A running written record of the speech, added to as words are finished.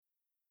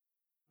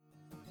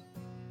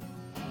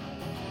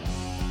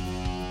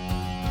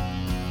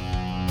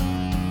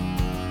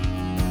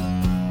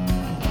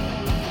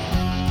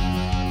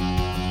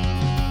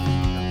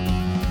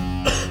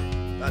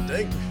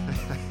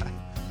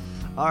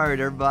All right,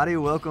 everybody,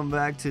 welcome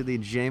back to the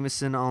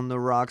Jameson on the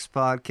Rocks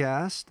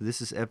podcast.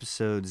 This is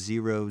episode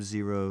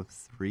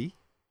 003.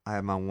 I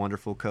have my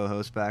wonderful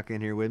co-host back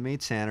in here with me,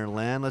 Tanner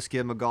Land. Let's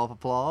give him a golf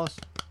applause.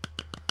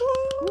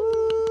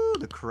 Woo!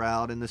 The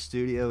crowd in the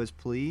studio is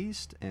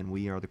pleased, and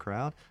we are the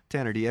crowd.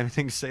 Tanner, do you have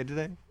anything to say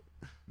today?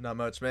 Not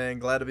much, man.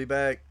 Glad to be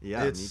back.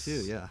 Yeah, me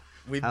too, yeah.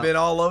 We've been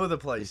all over the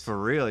place. For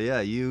real, yeah.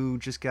 You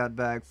just got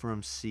back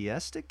from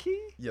Siesta Key?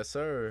 Yes,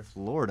 sir.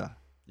 Florida.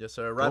 Yes,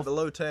 sir. Right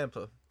below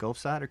Tampa. Gulf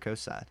side or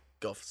coast side?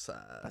 Gulf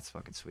side. That's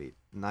fucking sweet.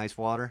 Nice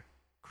water.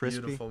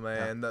 Crispy. Beautiful,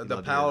 man. Yeah,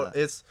 the powder,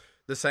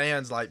 the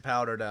sand's like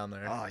powder down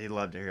there. Oh, you'd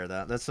love to hear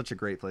that. That's such a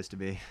great place to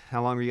be.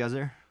 How long were you guys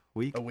there?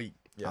 Week? A week.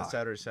 Yeah,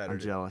 Saturday. I'm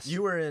jealous.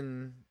 You were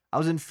in... I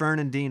was in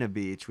Fernandina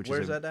Beach, which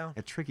Where's is that down?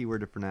 A tricky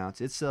word to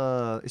pronounce. It's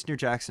near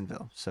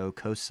Jacksonville, so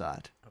coast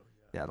side. Oh,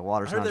 yeah, the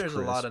water's not as there's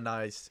crisp. a lot of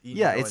nice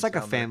Yeah, it's like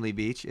a family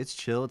beach. It's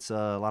chill. It's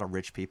a lot of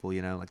rich people,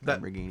 you know, like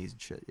Lamborghinis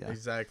and shit. Yeah,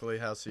 exactly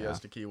how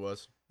Siesta Key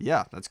was.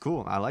 Yeah, that's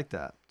cool. I like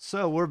that.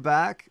 So we're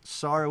back.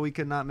 Sorry we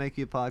could not make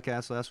you a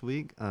podcast last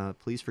week.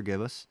 Please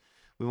forgive us.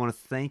 We want to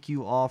thank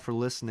you all for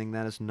listening.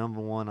 That is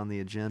number one on the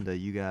agenda.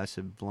 You guys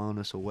have blown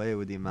us away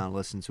with the amount of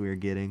listens we are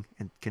getting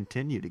and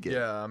continue to get.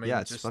 Yeah, I mean,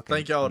 it's just fucking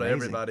thank y'all to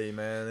amazing. Everybody,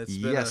 man.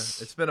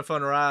 It's been a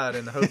fun ride,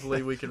 and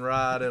hopefully we can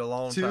ride it a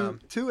long time.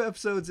 Two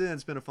episodes in,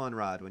 it's been a fun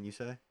ride, wouldn't you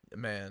say?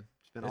 Man,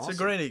 it's awesome. A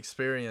great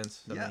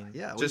experience. I mean,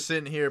 just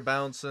sitting here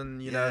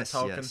bouncing, you know,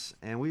 talking. Yes.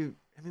 And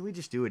we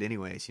just do it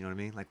anyways, you know what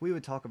I mean? Like, we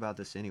would talk about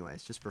this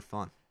anyways, just for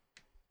fun.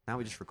 Now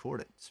we just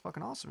record it. It's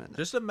fucking awesome, isn't it?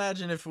 Just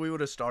imagine if we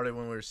would have started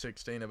when we were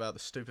 16 about the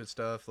stupid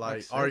stuff,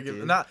 like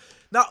arguments,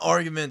 not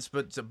arguments,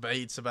 but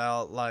debates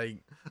about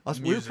like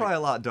music. We were probably a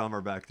lot dumber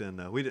back then,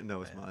 though. We didn't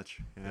know as much.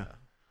 Yeah.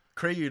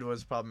 Creed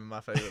was probably my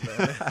favorite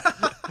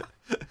band.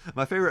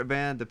 My favorite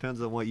band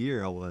depends on what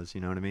year I was, you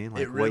know what I mean?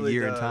 Like, it really what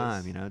year does. and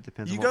time, you know? It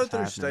depends on what You was go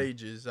through happening.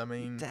 stages. I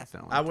mean,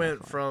 Definitely. I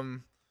went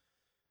from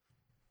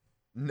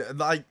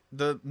like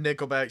the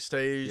Nickelback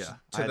stage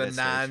to the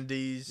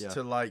 90s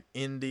to like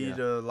indie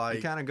to like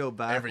you kind of go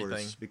backwards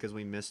everything. Because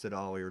we missed it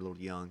all. We were a little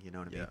young, you know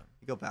what I mean? Yeah.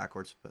 You go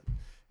backwards, but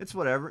it's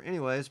whatever.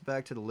 Anyways,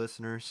 back to the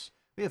listeners.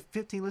 We have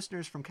 15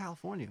 listeners from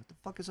California. What the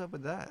fuck is up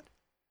with that?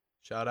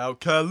 Shout out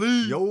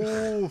Cali.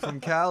 Yo,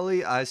 from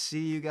Cali. I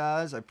see you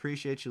guys. I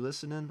appreciate you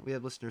listening. We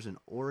have listeners in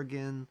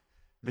Oregon,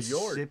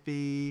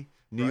 Mississippi,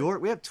 New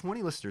York. We have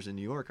 20 listeners in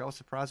New York. I was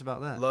surprised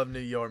about that. Love New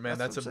York, man.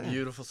 That's a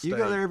beautiful state. You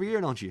go there every year,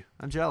 don't you?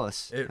 I'm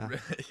jealous.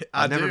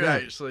 I've never been.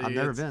 Actually. I've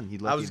never been.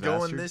 I was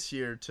going this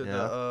year to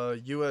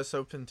the U.S.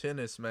 Open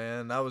tennis,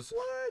 man. I was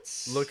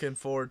looking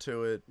forward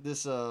to it.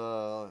 This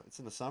it's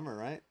in the summer,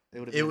 right?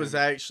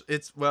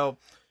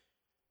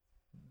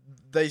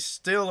 They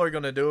still are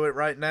gonna do it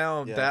right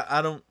now.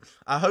 Yeah.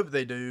 I hope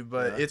they do,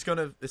 but it's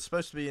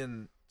supposed to be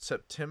in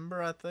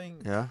September, I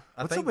think. Yeah.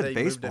 I What's think up with they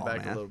baseball, moved it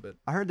back man? a little bit.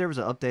 I heard there was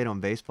an update on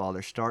baseball.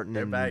 They're starting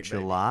in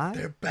July.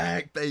 They're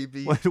back,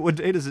 baby. What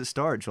day does it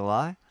start?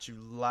 July?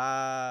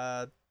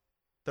 July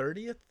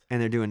 30th.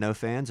 And they're doing no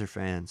fans or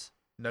fans?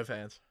 No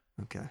fans.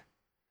 Okay.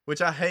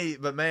 Which I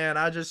hate, but man,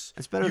 it's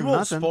better than want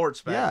nothing.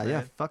 Sports back.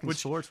 Yeah, fucking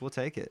sports. We'll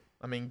take it.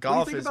 I mean,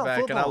 golf is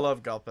back, and I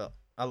love golf.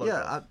 I love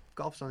golf.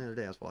 Golf's on the other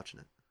day. I was watching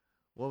it.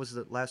 What was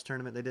the last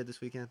tournament they did this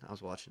weekend? I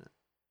was watching it.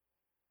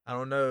 I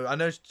don't know. I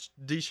know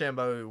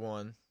DeChambeau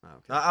won. Oh,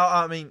 okay.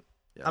 I mean,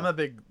 I'm a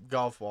big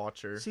golf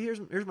watcher. See,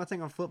 here's my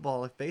thing on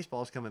football. If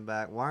baseball's coming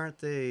back, why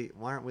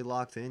aren't we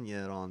locked in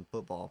yet on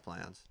football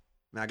plans?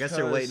 I mean, I guess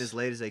they're waiting as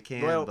late as they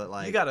can, but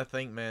like, you got to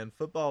think, man.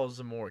 Football is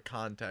a more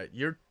contact.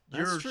 You're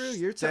true.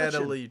 You're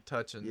steadily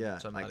touching. Yeah,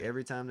 somebody. like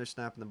every time they're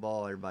snapping the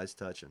ball, everybody's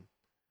touching.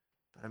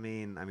 But I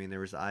mean, there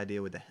was the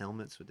idea with the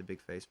helmets with the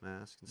big face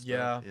masks and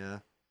stuff. Yeah.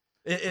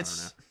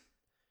 It's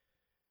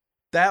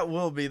that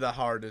will be the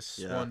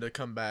hardest one to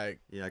come back.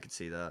 Yeah, I could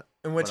see that.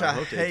 And which I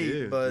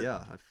hate, but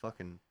yeah, I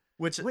fucking.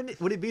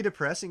 Would it be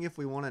depressing if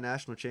we won a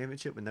national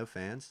championship with no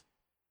fans?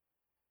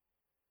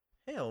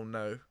 Hell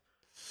no.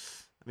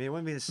 I mean, it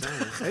wouldn't be the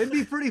same. It'd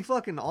be pretty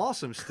fucking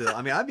awesome still.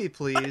 I mean, I'd be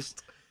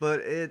pleased, but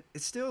it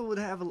still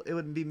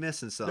would be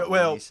missing something.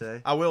 Well, you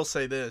say? I will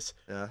say this.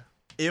 Yeah.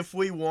 If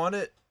we won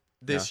it,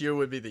 this year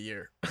would be the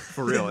year.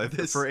 For real.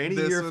 For any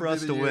year for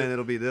us to win,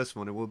 it'll be this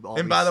one. It will all.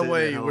 And by the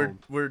way,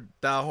 we're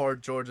diehard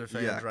Georgia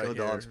fans right here.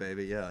 Go Dogs,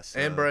 baby. Yes.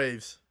 And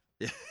Braves.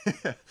 Yeah.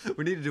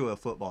 We need to do a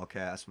football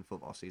cast when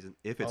football season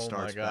if it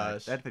starts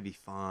back. That'd be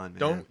fun,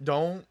 man.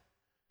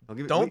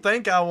 Don't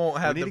think I won't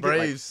have the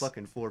Braves. Get like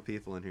fucking 4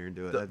 people in here and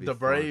do it. The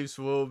Braves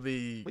will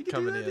be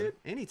coming in. Dude.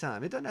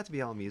 Anytime. It doesn't have to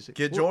be all music.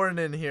 Get Jordan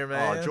in here,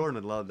 man. Oh, Jordan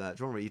would love that.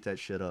 Jordan would eat that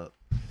shit up.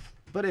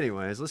 But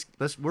anyways,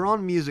 we're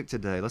on music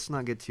today. Let's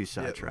not get too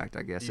sidetracked,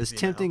 I guess. As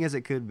tempting as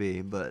it could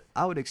be, but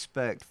I would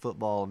expect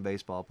football and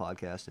baseball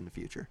podcast in the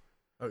future.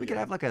 We could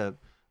have like a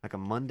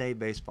Monday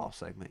baseball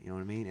segment, you know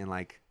what I mean? And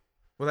like,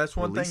 well, that's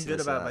one thing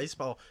good about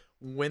baseball.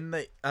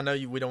 I know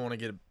we don't want to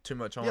get too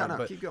much on it,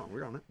 but keep going.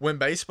 We're on it. When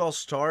baseball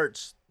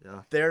starts,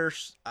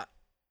 there's,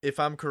 if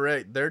I'm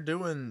correct, they're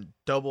doing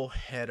double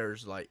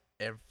headers like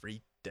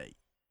every day.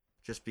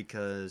 just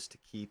because to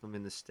keep them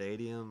in the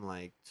stadium,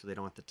 like so they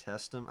don't have to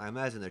test them. I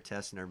imagine they're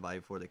testing everybody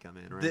before they come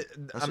in, right?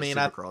 That's what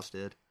Supercross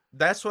did.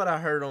 That's what I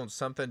heard on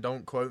something.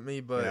 Don't quote me,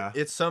 but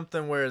it's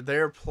something where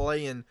they're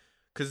playing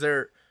because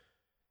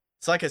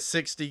it's like a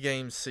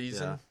 60-game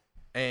season,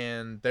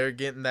 and they're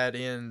getting that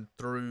in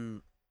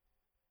through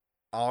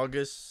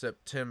August,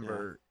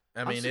 September.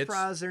 Yeah. I mean, I'm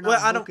surprised they're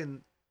not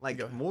looking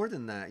like more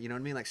than that. You know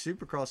what I mean? Like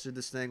Supercross did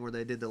this thing where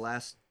they did the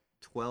last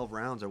 12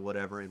 rounds or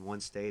whatever in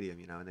one stadium,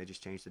 you know, and they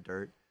just changed the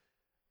dirt.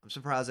 I'm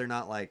surprised they're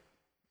not like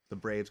the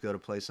Braves go to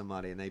play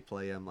somebody and they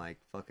play them like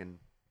fucking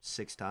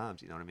 6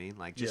 times. You know what I mean?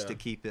 Like just to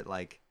keep it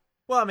like.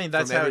 Well, I mean,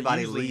 that's how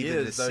everybody it usually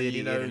is, though.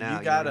 You know, you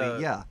got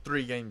a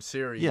 3-game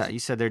series. Yeah, you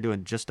said they're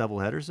doing just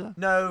doubleheaders, though?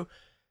 No.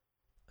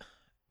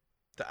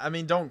 I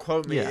mean, don't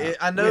quote me. Yeah.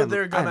 I know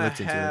they're going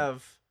to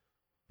have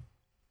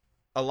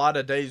a lot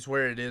of days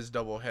where it is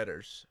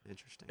doubleheaders.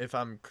 Interesting. If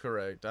I'm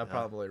correct. I'm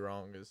probably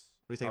wrong. What do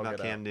you think about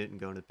Cam Newton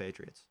going to the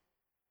Patriots?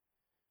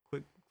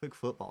 Quick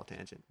football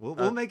tangent.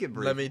 We'll make it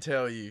brief. Let me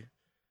tell you.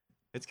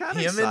 It's kind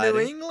of exciting. Him in New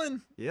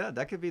England? Yeah,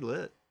 that could be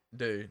lit.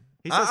 Dude.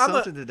 He said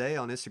something today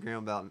on Instagram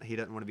about he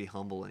doesn't want to be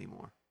humble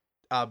anymore.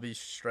 I'll be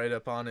straight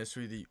up honest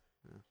with you.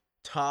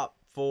 Top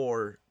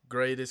 4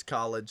 greatest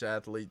college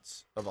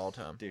athletes of all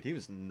time. Dude, he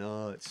was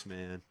nuts,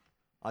 man.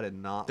 I did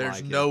not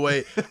There's no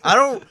way. I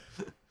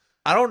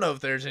don't know if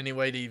there's any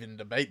way to even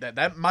debate that.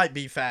 That might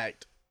be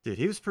fact. Dude,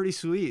 he was pretty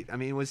sweet. I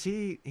mean,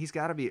 he's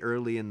got to be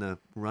early in the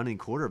running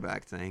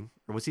quarterback thing.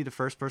 Or was he the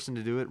first person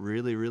to do it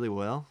really, really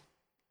well?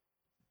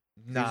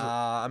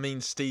 Nah, I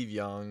mean, Steve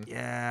Young.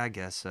 Yeah, I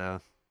guess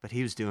so. But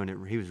he was doing it.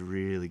 He was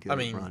really good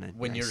at running.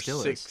 When you're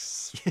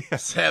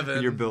 6'7",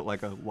 when you're built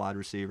like a wide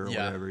receiver or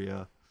whatever,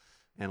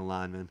 and a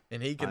lineman.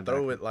 And he can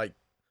throw it like,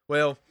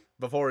 well,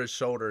 before his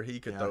shoulder,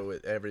 he could throw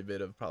it every bit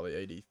of probably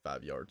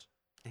 85 yards.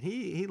 And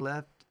he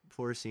left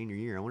for his senior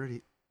year. I wonder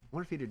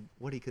if he did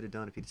what he could have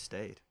done if he'd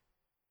stayed.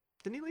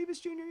 Didn't he leave his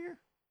junior year?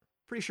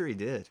 Pretty sure he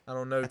did. I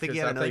don't know. I think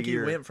he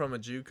went from a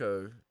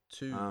JUCO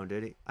to. Oh,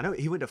 did he? I know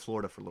he went to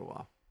Florida for a little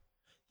while.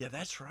 Yeah,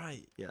 that's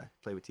right. Yeah,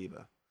 played with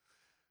Tebow.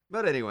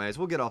 But anyways,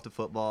 we'll get off to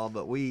football.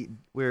 But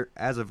we're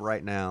as of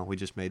right now, we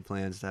just made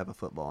plans to have a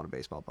football and a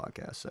baseball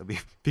podcast. So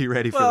be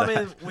ready for that. Well,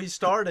 I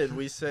mean,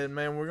 we said,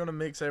 man, we're gonna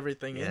mix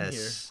everything in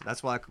here.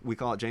 That's why we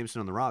call it Jameson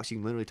on the Rocks. You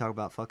can literally talk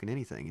about fucking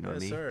anything. You know what I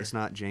mean? Sir. It's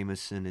not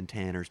Jameson and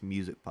Tanner's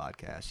music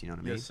podcast. You know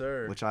what I mean? Yes,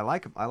 sir. Which I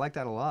like. I like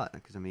that a lot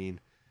because I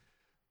mean,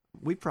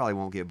 we probably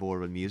won't get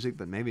bored with music,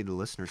 but maybe the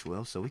listeners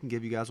will. So we can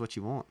give you guys what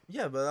you want.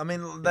 Yeah, but I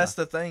mean, that's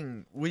the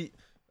thing.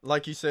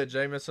 Like you said,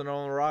 Jameson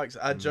on the Rocks.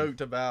 I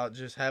joked about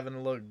just having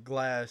a little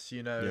glass,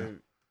 you know. Yeah.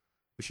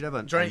 We should have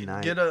a drink.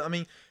 night.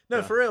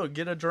 For real,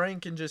 get a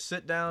drink and just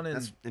sit down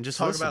and just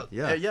talk listen. about.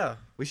 Yeah.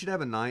 We should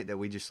have a night that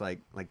we just like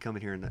come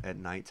in here at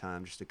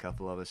nighttime, just a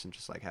couple of us, and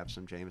just like have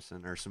some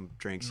Jameson or some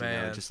drinks, you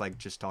know,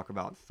 just talk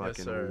about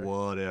fucking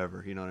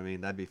whatever. You know what I mean?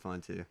 That'd be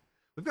fun too.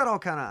 We've got all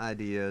kind of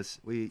ideas.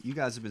 You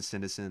guys have been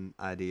sending us in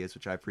ideas,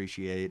 which I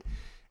appreciate,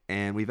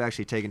 and we've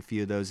actually taken a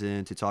few of those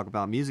in to talk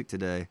about music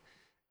today.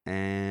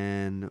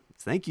 And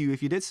thank you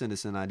if you did send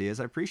us in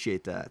ideas. I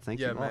appreciate that. Thank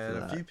you all for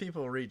that. A few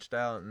people reached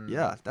out and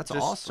that's just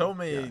awesome. Told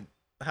me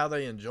how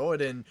they enjoyed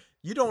it, and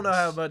you don't know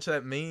how much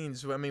that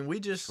means. I mean,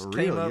 we just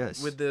came up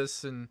with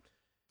this and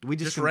we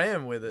just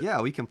ran with it.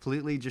 Yeah, we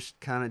completely just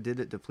kind of did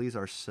it to please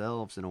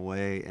ourselves in a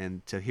way,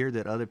 and to hear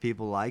that other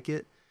people like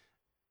it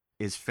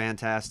is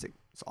fantastic.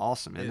 It's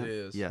awesome, isn't it? It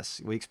is.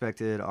 Yes, we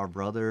expected our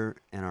brother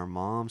and our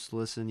moms to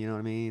listen, you know what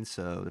I mean?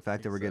 So the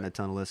fact that we're getting a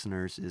ton of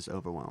listeners is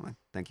overwhelming.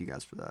 Thank you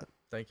guys for that.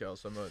 Thank y'all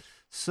so much.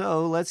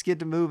 So let's get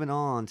to moving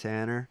on,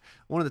 Tanner.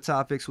 One of the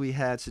topics we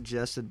had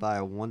suggested by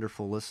a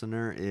wonderful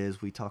listener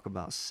is we talk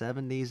about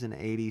 70s and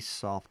 80s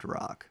soft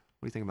rock.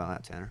 What do you think about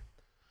that, Tanner?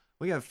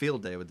 We got a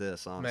field day with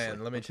this, honestly.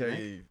 Man, let me tell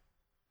you,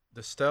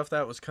 the stuff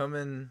that was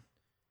coming,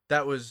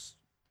 that was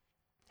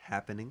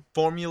happening,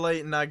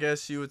 formulating, I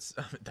guess you would,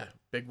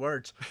 big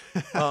words,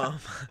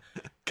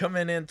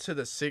 coming into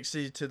the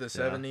 60s to the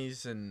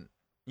 70s, and,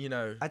 you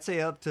know. I'd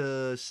say up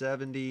to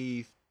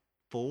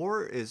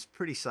 74 is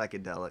pretty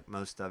psychedelic,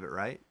 most of it,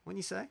 right? When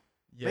you say?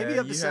 Yeah, maybe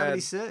up to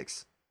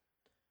 76.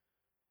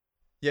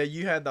 Yeah,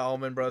 you had the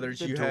Allman Brothers.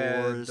 The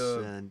Doors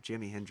and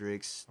Jimi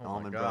Hendrix,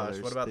 Allman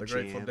Brothers. What about the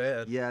Grateful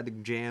Dead? Yeah, the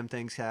jam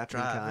things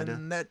happening, kind of.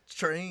 Driving that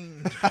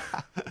train.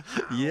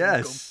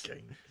 Yes.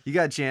 You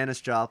got Janis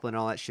Joplin,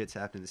 all that shit's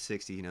happening in the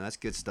 60s. You know, that's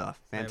good stuff.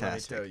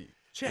 Fantastic. Man, let me tell you.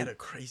 She had a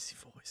crazy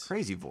voice.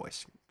 Crazy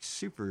voice.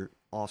 Super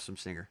awesome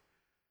singer.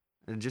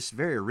 And just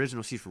very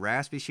original. She's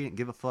raspy. She didn't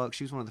give a fuck.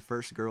 She was one of the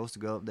first girls to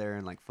go up there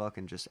and like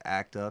fucking just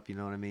act up, you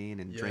know what I mean?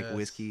 And drink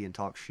whiskey and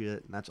talk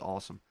shit. And that's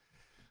awesome.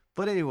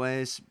 But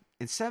anyways,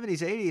 in 70s,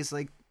 80s,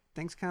 like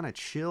things kind of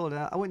chilled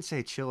out. I wouldn't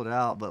say chilled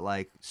out, but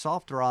like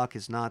soft rock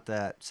is not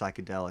that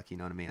psychedelic, you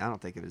know what I mean? I don't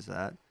think it is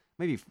that.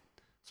 Maybe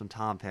some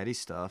Tom Petty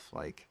stuff.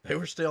 Like they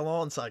were still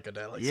on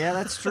psychedelics. Yeah,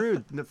 that's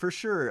true. For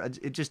sure.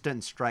 It just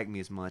doesn't strike me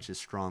as much as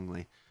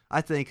strongly.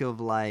 I think of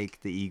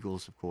like the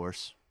Eagles, of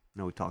course. I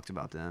know we talked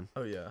about them.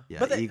 Oh, yeah. Yeah,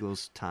 but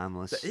Eagles,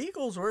 timeless. The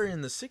Eagles were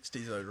in the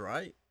 60s, though,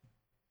 right?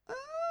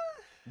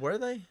 Were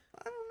they?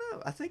 I don't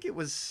know. I think it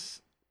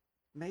was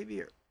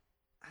maybe.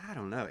 I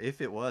don't know.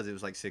 If it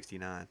was like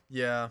 69.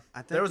 Yeah. I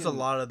think there was a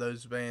lot of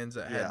those bands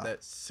that had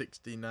that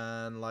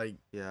 69,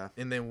 yeah.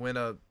 And then went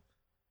up.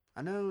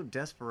 I know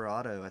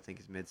Desperado, I think,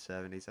 is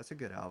mid-70s. That's a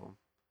good album.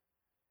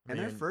 And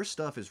Man, their first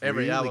stuff is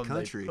every really album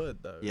country. They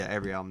put, though. Yeah,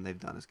 every album they've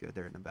done is good.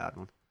 There isn't a bad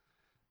one.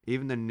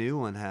 Even the new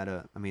one had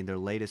their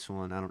latest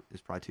one,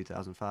 it's probably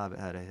 2005. It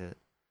had a hit.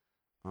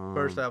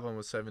 First album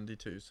was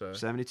 72, so.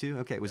 72?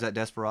 Okay, was that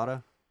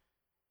Desperado?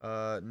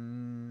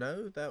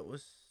 No, that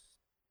was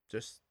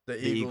just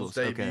the Eagles'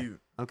 debut.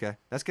 Okay,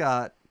 that's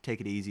got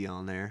Take It Easy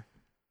on there.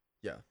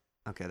 Yeah.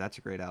 Okay, that's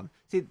a great album.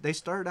 See, they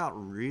started out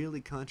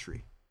really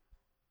country.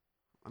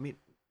 I mean,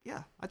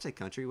 yeah, I'd say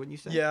country, wouldn't you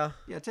say? Yeah.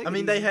 Yeah, Take I It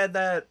mean, Easy. they had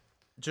that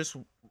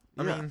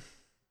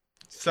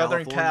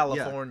Southern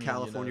California.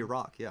 California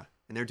rock, yeah.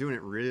 And they're doing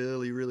it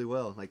really, really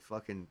well. Like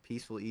fucking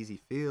Peaceful Easy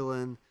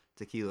Feeling,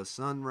 Tequila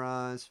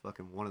Sunrise,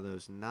 fucking One of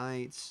Those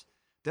Nights.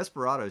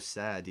 Desperado's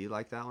sad. Do you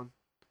like that one?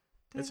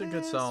 It's a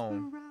good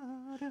song.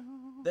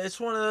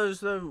 It's one of those,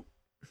 though,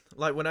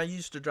 like when I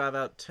used to drive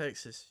out to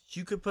Texas,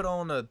 you could put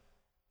on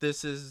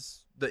This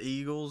Is the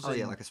Eagles. Oh,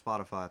 yeah, like a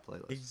Spotify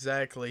playlist.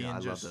 Exactly, yeah, and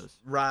I just love those.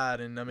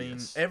 ride. And I mean,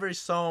 every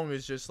song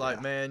is just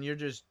like, man, you're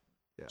just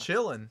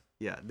chilling.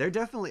 Yeah, they're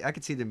definitely, I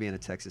could see them being a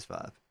Texas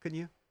vibe. Couldn't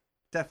you?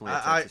 Definitely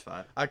a Texas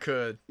vibe. I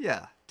could.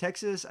 Yeah,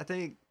 Texas, I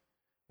think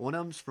one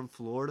of them's from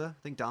Florida.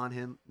 I think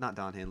not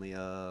Don Henley,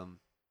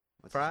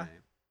 what's Fry? his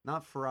name?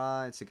 Not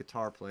Fry, it's a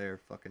guitar player,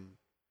 fucking.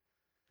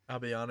 I'll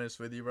be honest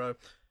with you, bro.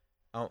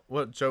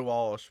 Joe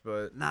Walsh,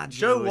 but not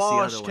Joe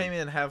Walsh came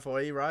in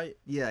halfway, right?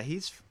 Yeah,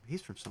 he's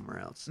from somewhere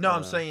else. No,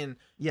 I'm saying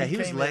he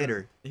was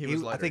later. He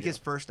was later. I think his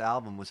first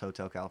album was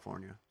Hotel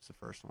California. It's the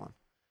first one.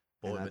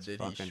 Boy, but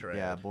did he shred.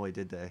 Yeah, boy,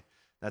 did they.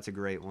 That's a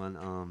great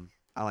one.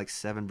 I like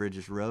Seven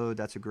Bridges Road.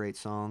 That's a great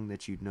song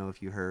that you'd know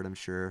if you heard, I'm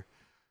sure.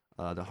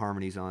 The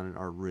harmonies on it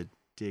are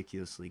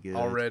ridiculously good.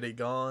 Already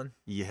Gone?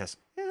 Yes.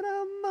 And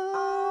I'm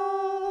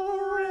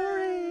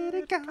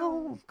already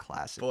gone.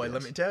 Classic. Boy,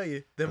 let me tell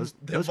you.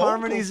 Those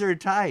harmonies are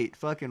tight.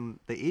 Fucking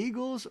the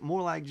Eagles,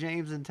 more like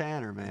James and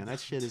Tanner, man. That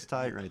shit is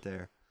tight right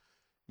there.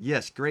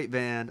 Yes, great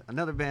band.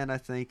 Another band I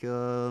think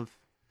of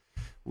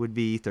would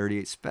be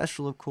 38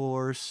 Special, of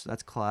course.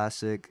 That's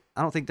classic.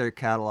 I don't think their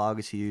catalog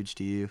is huge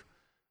to you.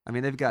 I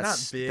mean, they've got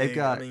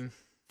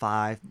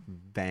 5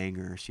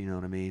 bangers, you know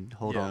what I mean?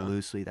 Hold On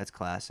Loosely, that's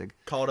classic.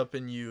 Caught Up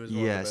in You is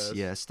one of the best.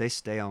 Yes, they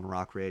stay on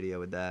rock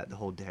radio with that, the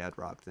whole dad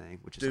rock thing,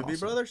 which is Doobie awesome.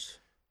 Brothers?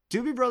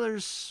 Doobie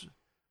Brothers,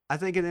 I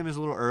think of them as a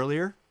little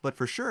earlier, but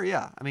for sure,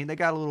 yeah. I mean, they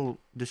got a little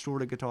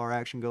distorted guitar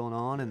action going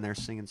on, and they're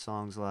singing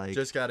songs like...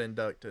 Just got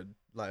inducted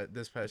like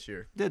this past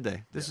year. Did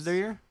they? This is their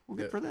year? Well,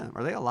 good for them.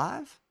 Are they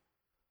alive?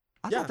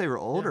 I thought they were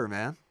older,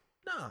 man.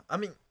 No, I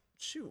mean,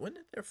 shoot, when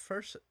did their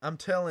first... I'm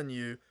telling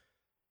you...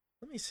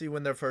 Let me see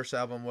when their first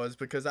album was,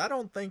 because I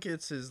don't think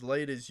it's as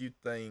late as you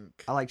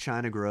think. I like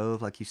China Grove,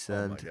 like you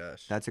said. Oh, my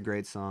gosh. That's a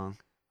great song.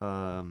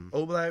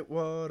 Oh, Black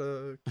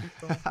Water.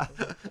 Keep on.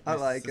 I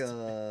like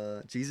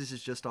Jesus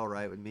Is Just All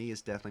Right With Me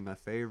is definitely my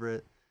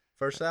favorite.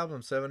 First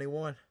album,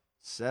 71.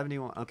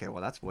 71. Okay,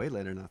 well, that's way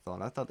later than I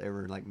thought. I thought they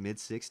were like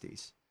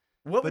mid-60s.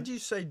 What would you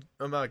say?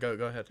 Oh, no, go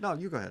ahead. No,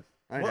 you go ahead.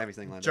 I didn't have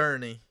anything like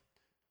Journey.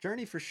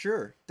 Journey for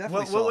sure.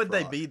 Definitely what would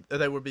rock. they be?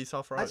 They would be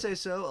soft rock? I'd say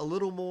so. A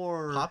little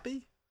more...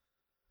 Poppy?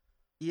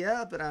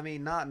 Yeah, but I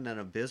mean, not in an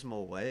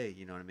abysmal way.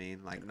 You know what I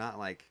mean? Like not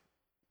like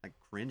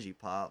cringy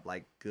pop,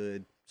 like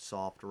good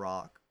soft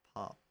rock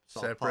pop.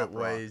 Separate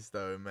Ways,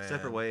 though, man.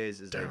 Separate Ways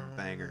is a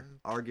banger.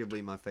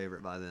 Arguably my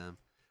favorite by them.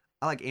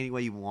 I like Any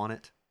Way You Want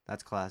It.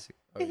 That's classic.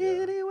 Oh, yeah.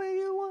 Any Way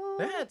You Want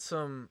They had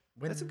some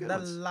When the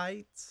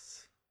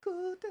Lights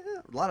Go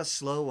Down. A lot of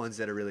slow ones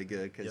that are really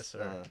good because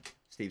yes,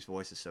 Steve's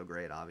voice is so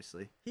great,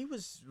 obviously. He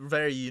was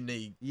very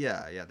unique.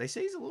 Yeah. They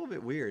say he's a little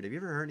bit weird. Have you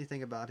ever heard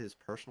anything about his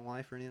personal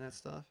life or any of that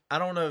stuff? I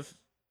don't know if...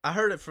 I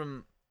heard it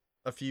from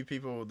a few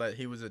people that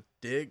he was a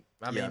dick.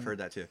 I mean, I've heard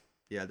that too.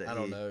 Yeah, I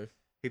don't know.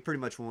 He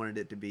pretty much wanted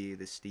it to be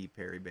the Steve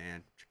Perry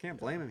band. Which I can't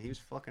blame him. He was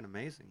fucking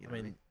amazing. You know what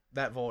I mean,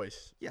 that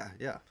voice. Yeah.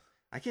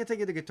 I can't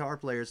think of the guitar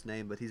player's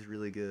name, but he's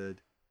really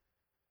good.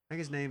 I think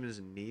his name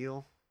is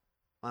Neil.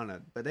 I don't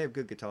know, but they have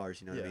good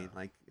guitars. You know what I mean?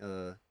 Like,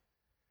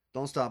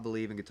 Don't Stop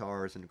Believing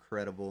guitar is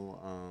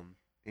incredible.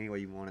 Any Way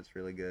You Want It's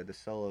really good. The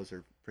solos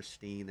are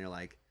pristine. They're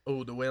like...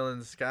 Oh, The Wheel in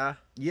the Sky?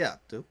 Yeah.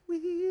 The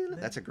Wheel.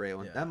 That's a great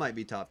one. Yeah. That might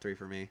be top 3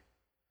 for me.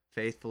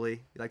 Faithfully.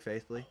 You like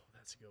Faithfully? Oh,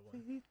 that's a good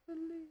one.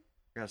 Faithfully.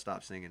 I gotta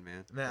stop singing,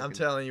 man. Man, I'm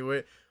telling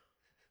you,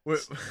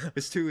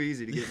 it's too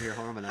easy to get in here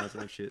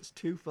harmonizing that shit. It's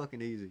too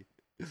fucking easy.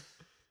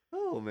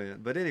 Oh, man.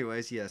 But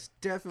anyways, yes,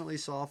 definitely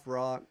soft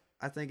rock.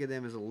 I think of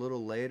them as a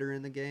little later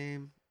in the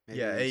game. Maybe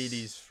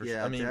 80s for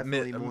sure. I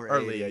mean, more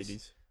early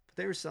 80s. But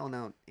they were selling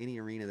out any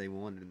arena they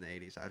wanted in the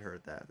 80s. I'd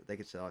heard that they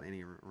could sell out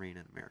any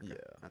arena in America.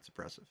 Yeah. That's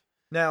impressive.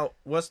 Now,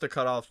 what's the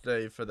cutoff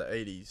day for the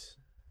 80s?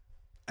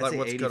 I'd say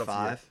what's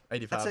 85.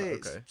 85, I'd say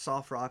okay.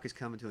 Soft rock is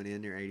coming to an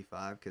end near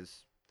 85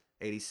 because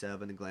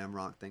 87 the glam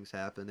rock thing's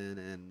happening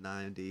and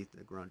 90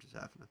 the grunge is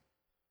happening.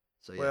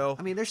 So yeah,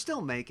 I mean, they're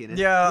still making it.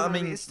 Yeah, you know I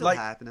mean, it's still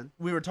happening.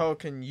 We were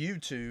talking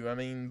U2. I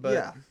mean,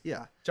 but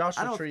yeah.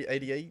 Joshua Tree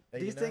 88. 89?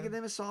 Do you think of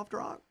them as soft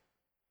rock?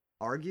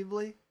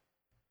 Arguably,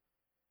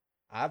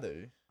 I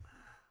do.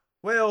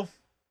 Well,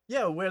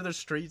 yeah, Where the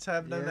Streets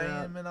Have No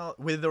Name and all,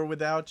 With or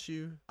Without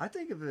You. I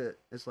think of it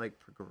as like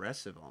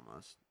progressive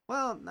almost.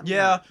 Well, I mean, you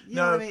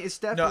know what I mean. It's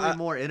definitely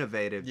more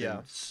innovative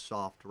than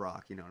soft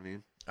rock. You know what I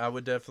mean? I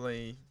would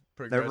definitely.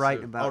 They're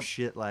writing about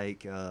shit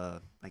like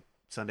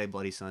Sunday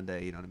Bloody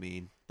Sunday. You know what I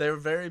mean? They're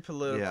very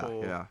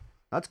political. Yeah.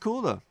 That's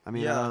cool though. I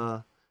mean,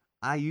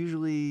 I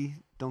usually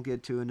don't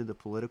get too into the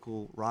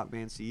political rock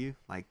bands. Do you?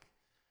 Like,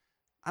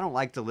 I don't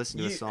like to listen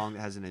to a song that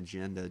has an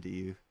agenda. Do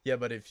you? Yeah,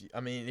 but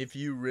if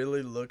you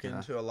really look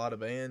into a lot of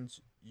bands,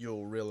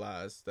 you'll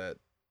realize that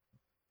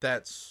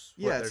that's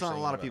what it's on a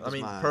lot of people's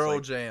minds. Pearl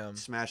like Jam,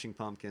 Smashing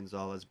Pumpkins,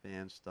 all those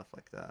bands, stuff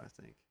like that. I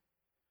think.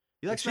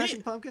 You like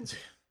Smashing Pumpkins?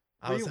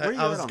 I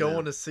was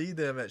going to see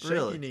them at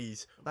Shaky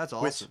Knees. That's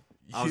awesome.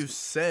 You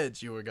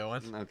said you were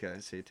going. Okay,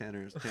 see,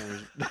 Tanner's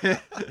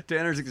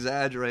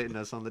exaggerating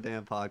us on the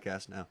damn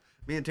podcast now.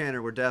 Me and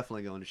Tanner were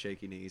definitely going to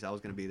Shaky Knees. I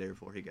was going to be there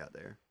before he got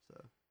there.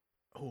 So.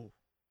 Oh,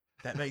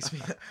 that makes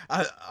me.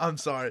 I'm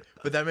sorry,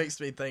 but that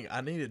makes me think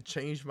I need to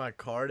change my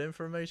card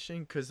information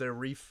because they're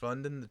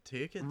refunding the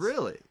tickets.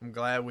 Really? I'm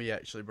glad we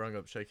actually brought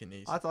up Shaky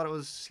Knees. I thought it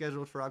was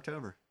scheduled for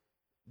October.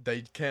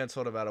 They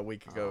canceled about a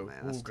week ago. Oh, man,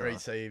 that's great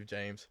tough. Save,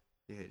 James.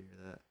 You hate to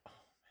hear that.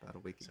 About a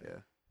week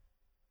ago.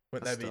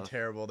 Wouldn't that be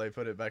terrible? They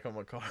put it back on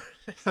my card.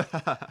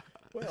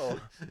 Well,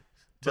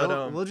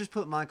 but we'll just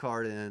put my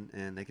card in,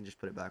 and they can just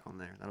put it back on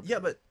there.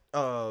 But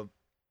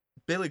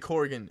Billy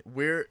Corgan,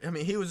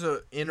 he was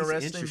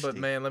interesting, but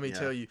man, let me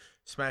tell you,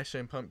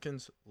 Smashing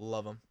Pumpkins,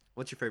 love him.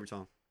 What's your favorite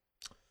song?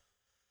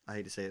 I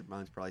hate to say it,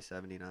 mine's probably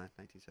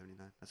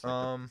 1979. That's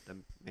like the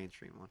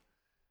mainstream one.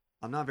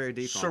 I'm not very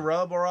deep on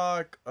Shrub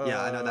Rock.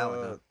 Yeah, I know that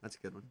one. Though. That's a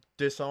good one.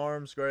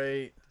 Disarm's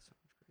great.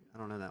 I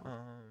don't know that one.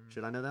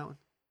 Should I know that one?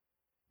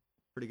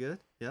 Pretty good.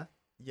 Yeah.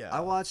 Yeah.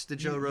 I watched the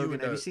Joe Rogan.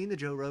 Have you seen the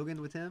Joe Rogan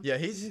with him? Yeah,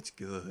 it's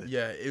good.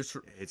 Yeah, it's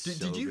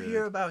did you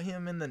hear about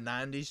him in the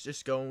 90s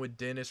just going with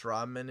Dennis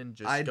Rodman and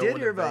just I going did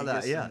hear about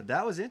Vegas that. Yeah,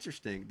 that was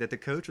interesting. That the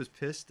coach was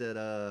pissed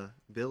at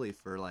Billy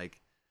for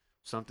like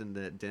something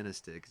that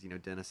Dennis did because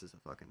Dennis is a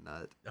fucking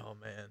nut. Oh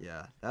man.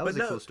 Yeah, that was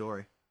a cool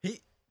story.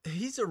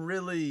 He's a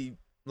really,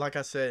 like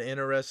I said,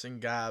 interesting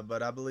guy,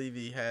 but I believe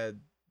he had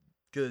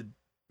good,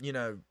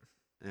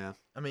 Yeah.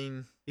 I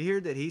mean, you hear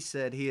that he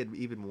said he had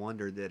even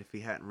wondered that if he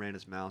hadn't ran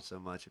his mouth so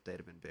much, if they'd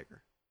have been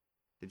bigger.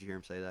 Did you hear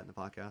him say that in the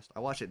podcast? I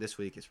watched it this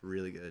week. It's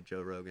really good.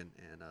 Joe Rogan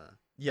and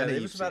yeah,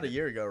 it was about a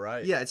year ago,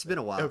 right? Yeah, it's been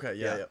a while. Okay,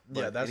 yeah.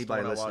 That's anybody the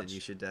one listening, I watched. you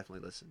should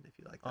definitely listen if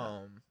you like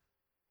that.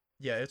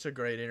 Yeah, it's a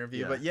great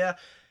interview, Yeah. but yeah,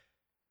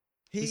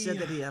 he said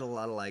that he had a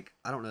lot of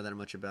I don't know that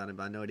much about him,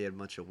 but I know he had a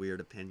bunch of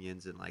weird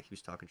opinions and he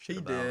was talking shit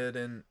about. He did,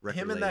 and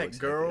him and that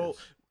girl,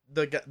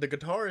 the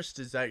guitarist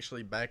is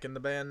actually back in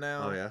the band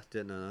now. Oh yeah,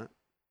 didn't know that.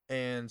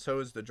 And so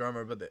is the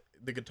drummer, but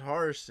the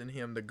guitarist and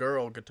him, the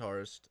girl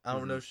guitarist, I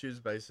don't know if she was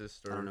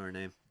bassist or. I don't know her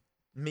name.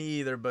 Me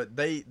either, but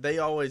they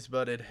always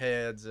butted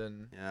heads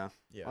and. Yeah.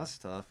 Well, that's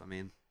tough. I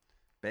mean,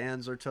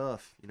 bands are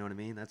tough. You know what I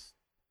mean? That's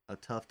a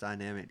tough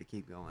dynamic to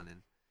keep going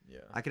in. Yeah.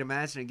 I can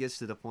imagine it gets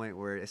to the point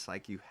where it's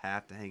like you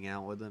have to hang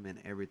out with them, and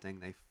everything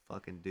they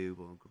fucking do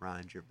will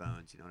grind your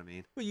bones. You know what I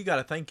mean? Well, you got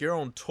to think you're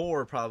on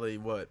tour probably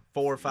 4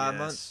 or 5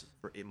 months.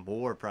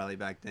 More probably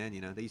back then.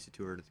 They used to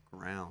tour to the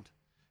ground.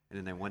 And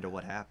then they wonder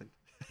what happened.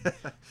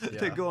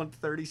 They go on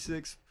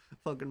 36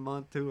 fucking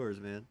month tours,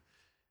 man.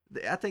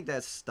 I think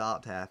that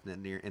stopped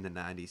happening in the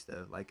 90s,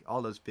 though. Like,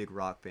 all those big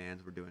rock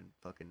bands were doing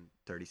fucking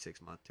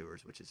 36-month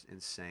tours, which is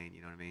insane,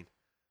 you know what I mean?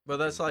 Well,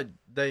 that's like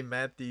Dave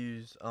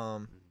Matthews,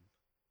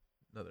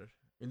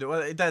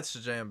 that's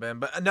a jam band.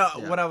 But no,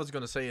 what I was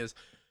going to say is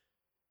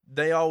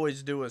they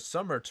always do a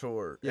summer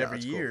tour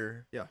every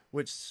year. Cool. Yeah.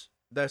 Which,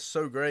 that's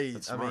so great.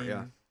 That's smart,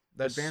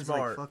 that's bands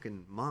smart. like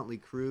fucking Motley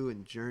Crue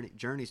and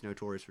Journey's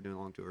notorious for doing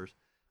long tours.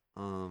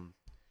 Van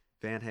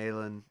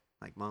Halen,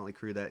 like Motley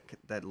Crue,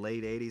 that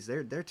late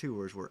 80s, their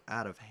tours were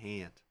out of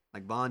hand.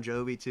 Like Bon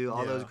Jovi too,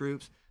 all those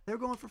groups, they were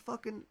going for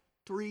fucking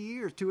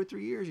 2 or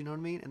 3 years, you know what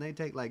I mean? And they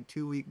take like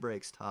 2-week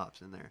breaks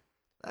tops in there.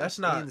 That's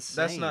not insane,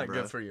 that's not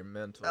bro. Good for your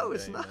mental. No,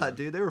 it's not, man.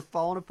 Dude. They were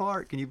falling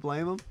apart. Can you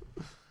blame them?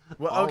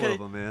 Well, all of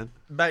them, man.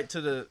 Back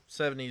to the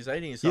 70s,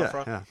 80s.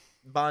 Yeah.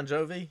 Bon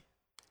Jovi.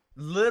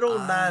 Little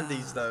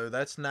 90s though.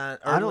 That's not.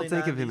 I don't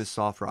think 90s. of him as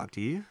soft rock.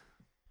 Do you?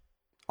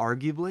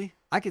 Arguably,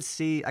 I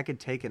could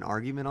take an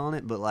argument on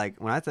it, but like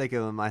when I think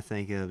of him, I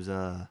think of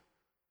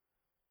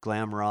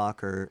glam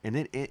rock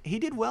he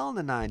did well in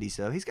the 90s.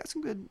 though. He's got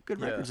some good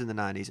records in the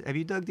 90s. Have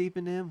you dug deep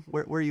into him?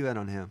 Where are you at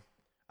on him?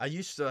 I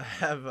used to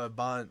have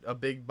a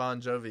big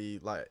Bon Jovi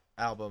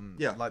album,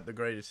 like the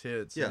greatest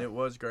hits, and it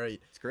was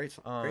great. It's great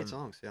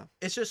songs. Yeah.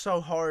 It's just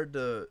so hard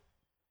to,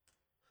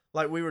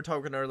 like we were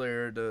talking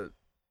earlier, to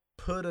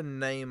put a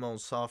name on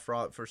soft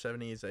rock for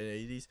 70s and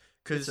 80s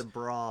because it's a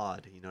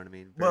broad, you know what I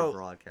mean? Very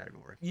broad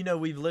category.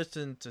 We've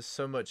listened to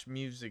so much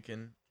music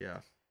and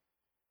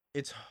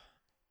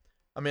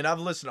I've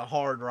listened to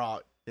hard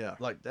rock Yeah,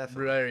 like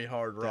definitely. very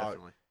hard rock.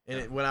 Definitely.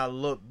 And when I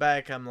look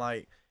back, I'm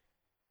like,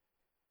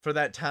 for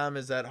that time,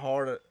 is that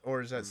hard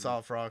or is that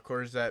soft rock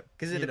or is that?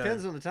 Because it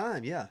depends on the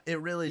time. Yeah, it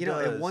really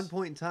does. does. At one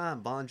point in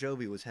time, Bon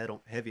Jovi was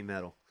heavy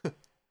metal,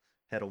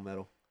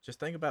 metal. Just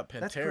think about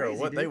Pantera, crazy,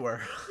 what dude. they were.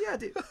 Yeah,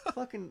 dude.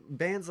 Fucking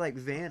bands like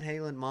Van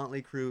Halen,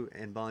 Motley Crue,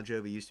 and Bon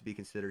Jovi used to be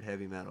considered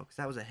heavy metal because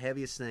that was the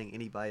heaviest thing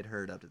anybody had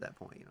heard up to that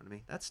point. You know what I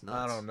mean? That's nuts.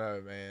 I don't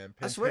know, man.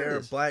 I swear it Pantera,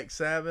 is. Black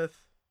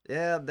Sabbath.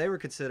 Yeah, they were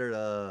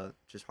considered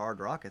just hard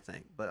rock, I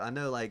think. But I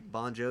know like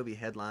Bon Jovi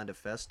headlined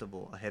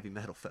a heavy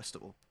metal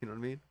festival. You know what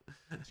I mean?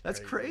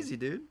 That's crazy,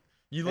 dude.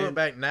 You look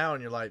back now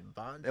and you're like,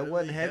 Bon Jovi, it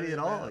wasn't heavy at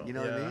all. metal. You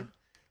know what I mean?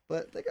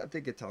 But they got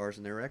big guitars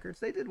in their records.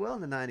 They did well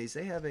in the '90s.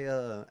 They have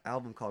a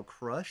album called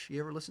Crush. You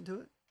ever listen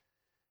to it?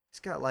 It's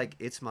got like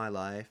 "It's My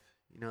Life."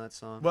 You know that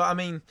song? Well, I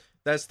mean,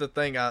 that's the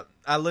thing. I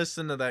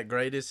listened to that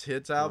Greatest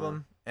Hits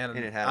album, and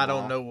it had I them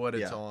don't all. know what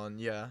it's on.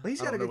 Yeah, Well, he's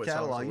got a good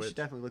catalog. You which. should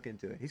definitely look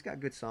into it. He's got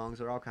good songs.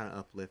 They're all kind of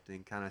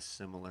uplifting, kind of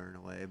similar in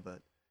a way. But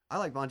I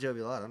like Bon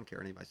Jovi a lot. I don't care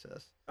what anybody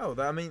says. Oh,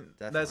 I mean,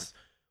 that's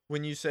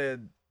when you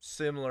said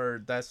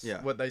similar. That's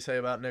what they say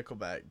about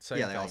Nickelback. Same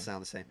they all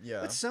sound the same.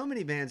 Yeah, but so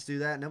many bands do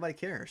that. Nobody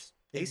cares.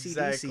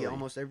 Exactly. AC/DC,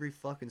 almost every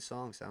fucking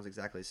song sounds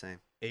exactly the same.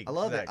 Exactly. I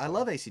love it. I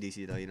love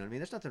AC/DC though. You know what I mean?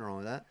 There's nothing wrong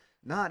with that.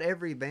 Not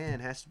every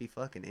band has to be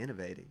fucking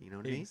innovative. You know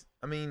what I mean?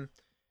 I mean,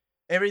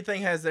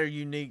 everything has their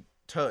unique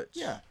touch.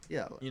 Yeah.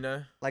 You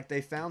know, like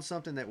they found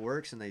something that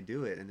works and they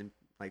do it, and then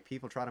like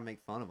people try to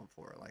make fun of them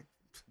for it. Like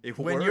it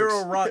when works.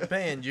 you're a rock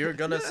band, you're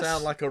gonna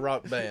sound like a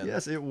rock band.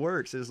 Yes, it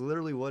works. It's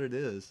literally what it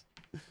is.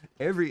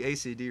 Every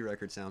ACD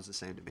record sounds the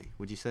same to me.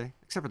 Would you say?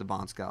 Except for the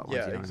Bon Scott ones.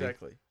 Yeah, you know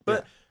exactly. I mean?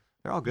 But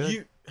they're all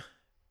good.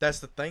 That's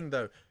the thing,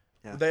 though.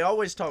 Yeah. They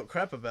always talk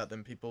crap about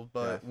them people,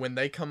 but when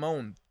they come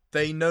on,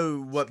 they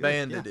know what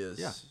band it is.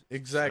 Yeah.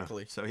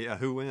 Exactly. So yeah,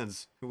 who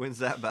wins? Who wins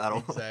that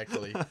battle?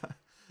 Exactly.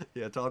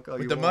 Yeah, talk all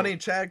With you the want. money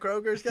Chad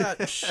Kroger's got.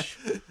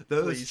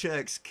 Those please.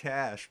 checks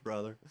cash,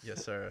 brother.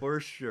 Yes, sir. For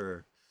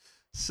sure.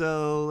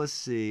 So let's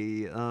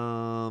see.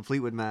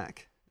 Fleetwood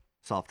Mac,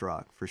 soft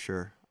rock for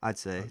sure. I'd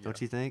say. Oh, yeah.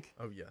 Don't you think?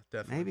 Oh yeah,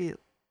 definitely. Maybe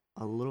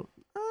a little.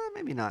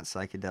 Maybe not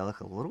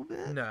psychedelic. A little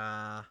bit.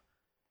 Nah.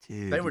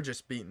 Dude, they were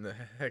just beating the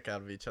heck out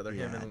of each other.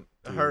 Yeah, Him and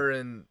dude. her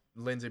and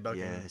Lindsey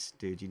Buckingham. Yes,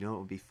 dude. You know what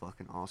would be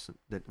fucking awesome?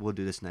 That we'll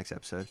do this next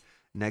episode.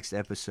 Next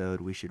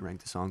episode, we should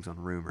rank the songs on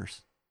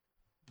Rumors.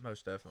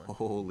 Most definitely.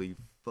 Holy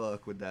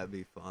fuck, would that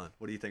be fun?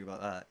 What do you think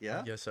about that?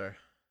 Yeah. Yes, sir.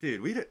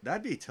 Dude,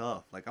 that'd be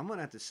tough. Like I'm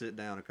gonna have to sit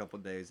down a couple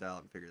days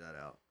out and figure that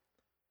out.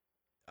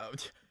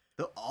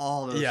 Oh,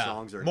 all those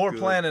songs are more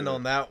good, planning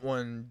on that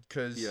one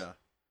because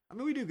I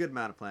mean we do a good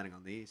amount of planning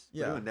on these.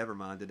 Yeah. We're doing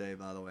Nevermind today,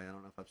 by the way. I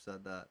don't know if I've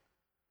said that.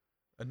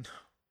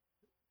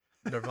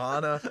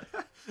 Nirvana.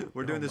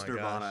 We're doing this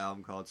Nirvana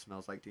album called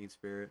 "Smells Like Teen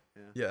Spirit."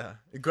 Yeah,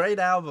 great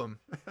album.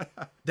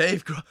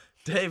 Dave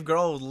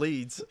Grohl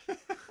leads.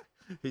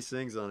 He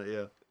sings on it.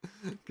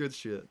 Yeah, good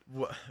shit.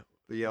 What?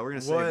 But yeah, we're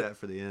gonna save that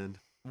for the end.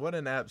 What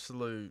an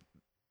absolute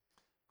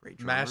great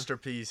drummer.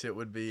 Masterpiece it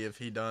would be if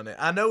he done it.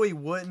 I know he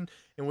wouldn't,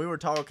 and we were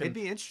talking. It'd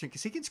be interesting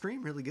because he can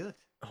scream really good.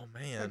 Oh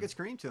man, I could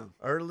scream to him.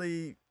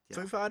 Early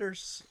Foo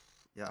Fighters.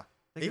 Yeah.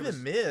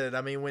 Even mid. I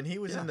mean, when he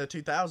was in the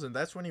 2000s,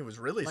 that's when he was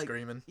really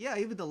screaming. Yeah,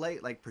 even the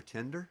late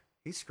Pretender,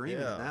 he's screaming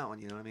in that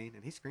one. You know what I mean?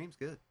 And he screams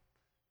good.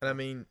 And I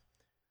mean,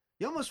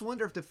 you almost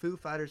wonder if the Foo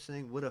Fighters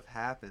thing would have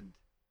happened.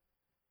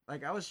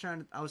 Like I was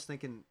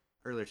thinking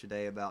earlier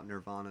today about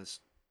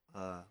Nirvana's,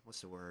 what's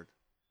the word?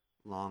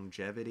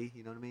 Longevity.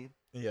 You know what I mean?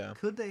 Yeah.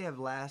 Could they have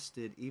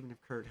lasted even if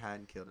Kurt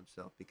hadn't killed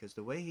himself? Because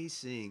the way he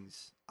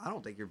sings, I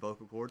don't think your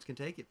vocal cords can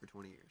take it for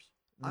 20 years.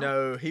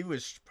 No, he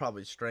was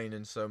probably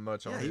straining so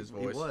much on his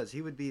voice. He was.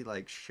 He would be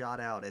like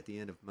shot out at the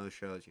end of most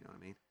shows. You know what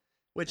I mean?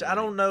 Which I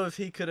don't know if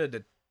he could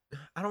have.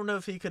 I don't know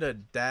if he could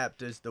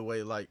adapt as the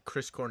way like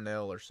Chris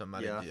Cornell or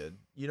somebody did.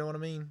 You know what I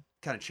mean?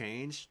 Kind of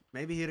changed.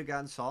 Maybe he'd have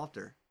gotten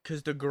softer.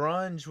 Because the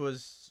grunge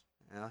was.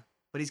 Yeah,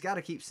 but he's got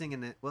to keep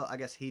singing it. Well, I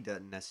guess he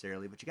doesn't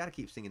necessarily, but you got to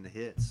keep singing the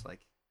hits.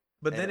 Like.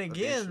 But then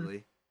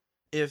again,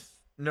 if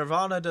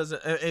Nirvana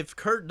doesn't, if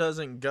Kurt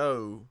doesn't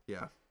go,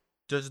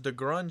 does the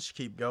grunge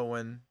keep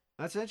going?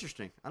 That's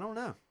interesting. I don't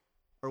know.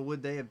 Or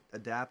would they have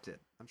adapted?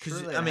 I'm sure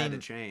they had to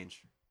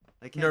change.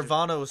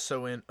 Nirvana was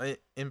so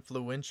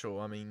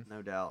influential. I mean,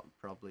 no doubt,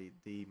 probably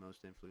the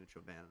most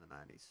influential band in the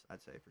 '90s.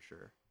 I'd say for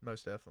sure.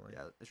 Most definitely.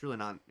 Yeah, it's really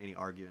not any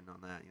arguing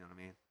on that. You know what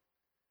I mean?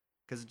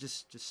 Because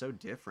it's just so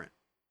different.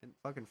 And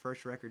fucking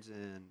first record's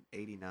in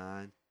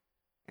 '89,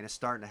 and it's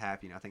starting to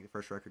happen. I think the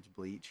first record's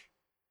Bleach.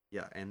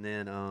 Yeah, and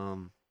then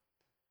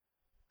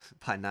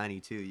by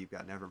 '92 you've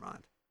got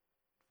Nevermind.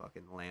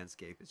 Fucking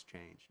landscape has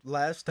changed.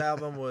 Last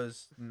album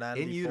was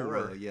 94. In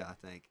Utero, yeah, I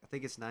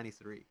think it's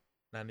 93.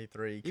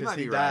 93, because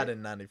he died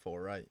in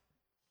 94, right?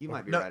 You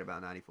might be right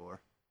about 94.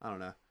 I don't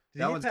know.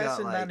 Did he pass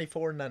in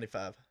 94 or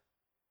 95?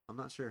 I'm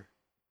not sure.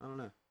 I don't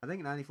know. I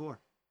think 94.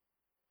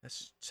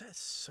 That's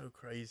so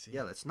crazy.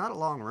 Yeah, that's not a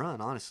long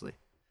run, honestly.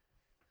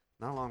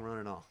 Not a long run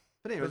at all.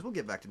 But anyways, we'll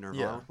get back to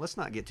Nirvana. Let's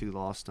not get too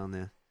lost on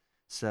the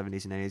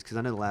 70s and 80s, because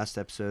I know the last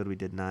episode we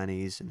did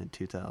 90s and then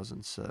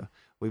 2000s, so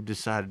we've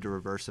decided to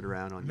reverse it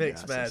around on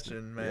mix you guys.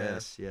 matching, man.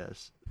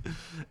 Yes.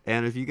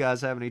 And if you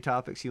guys have any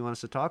topics you want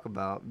us to talk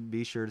about,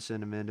 be sure to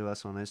send them in to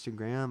us on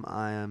Instagram.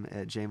 I am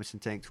at Jameson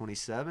Tank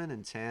 27,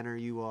 and Tanner,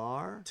 you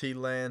are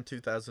T-Land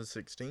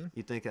 2016.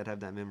 You think I'd have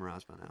that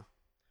memorized by now?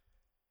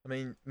 I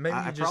mean, maybe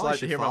you just like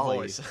to hear my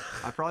voice.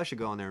 I probably should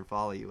go on there and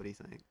follow you. What do you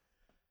think?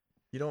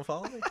 You don't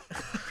follow me?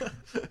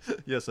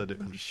 Yes, I do.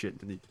 I'm just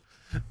shitting you.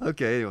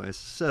 Okay, anyways,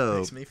 so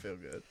makes me feel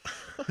good.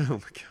 Oh my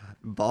god,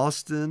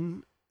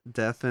 Boston,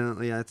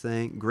 definitely. I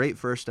think great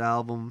first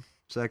album,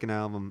 second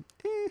album,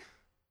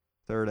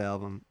 third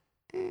album,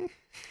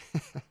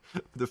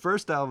 The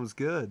first album's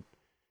good.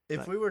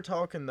 If we were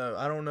talking though,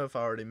 I don't know if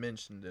I already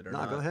mentioned it or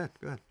not. No, go ahead.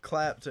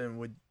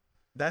 Clapton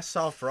that's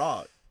soft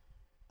rock.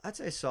 I'd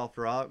say soft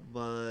rock,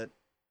 but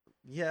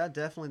yeah,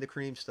 definitely the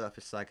Cream stuff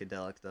is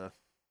psychedelic though.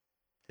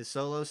 His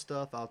solo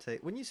stuff, I'll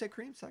take. Wouldn't you say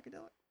Cream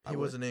psychedelic? He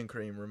wasn't in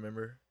Cream,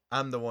 remember?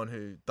 I'm the one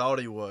who thought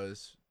he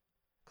was.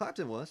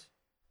 Clapton was.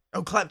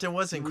 Oh, Clapton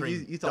was in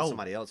Cream. You thought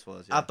somebody else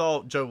was. Yeah. I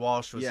thought Joe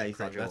Walsh was in in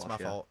Cream. Joe That's Walsh,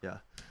 my fault. Yeah.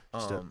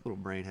 Just a little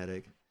brain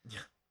headache. Yeah.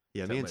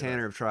 Yeah, me and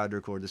Tanner have tried to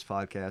record this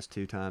podcast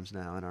 2 times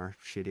now, and our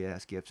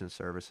shitty-ass Gibson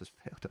service has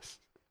failed us.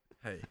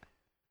 Hey,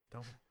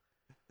 don't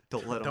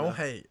let them Don't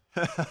hate.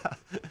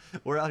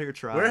 We're out here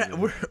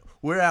trying.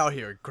 We're out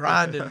here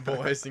grinding,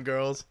 boys and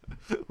girls.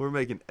 We're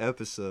making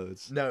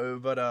episodes. No,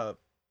 but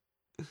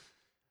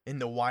in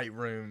the White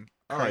Room.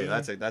 Oh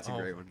yeah, that's a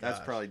great one. That's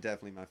probably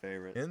definitely my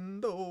favorite.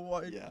 In the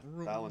White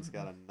Room. That one's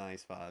got a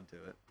nice vibe to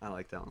it. I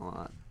like that one a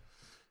lot.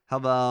 How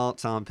about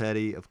Tom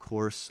Petty? Of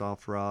course,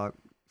 soft rock.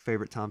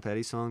 Favorite Tom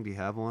Petty song? Do you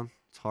have one?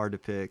 It's hard to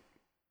pick.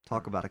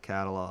 Talk about a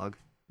catalog.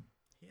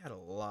 He had a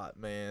lot,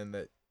 man.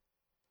 Gosh,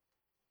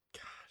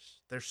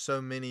 there's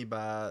so many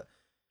by.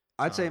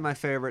 I'd say my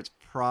favorite's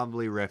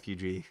probably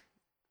Refugee.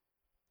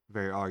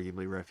 Very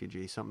arguably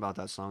Refugee. Something about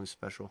that song is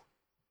special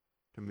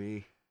to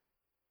me.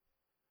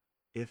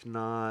 If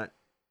not,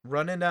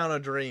 Running Down a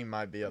Dream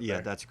might be up there. Yeah,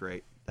 that's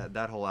great.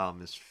 That whole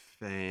album is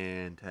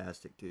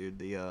fantastic, dude.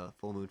 The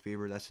Full Moon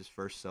Fever, that's his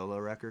first solo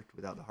record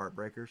without the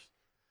Heartbreakers.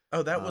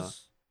 Oh, that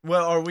was.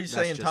 Well, are we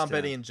saying Tom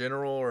Petty in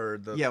general or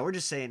the? Yeah, we're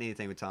just saying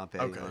anything with Tom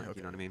Petty. Okay.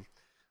 You know what I mean?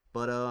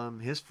 But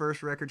his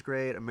first record's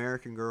great.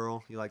 American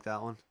Girl, you like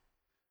that one?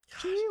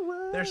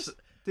 There's.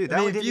 Dude,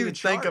 that one if you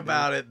think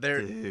about it,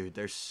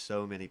 there's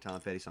so many Tom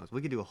Petty songs.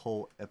 We could do a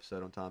whole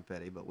episode on Tom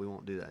Petty, but we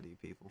won't do that to you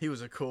people. He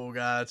was a cool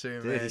guy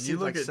too, dude, man. You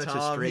look at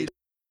Tom.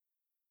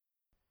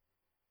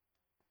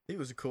 He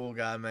was a cool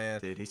guy,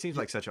 man. Dude, he seems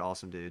like such an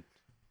awesome dude.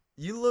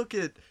 You look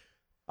at.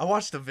 I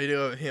watched a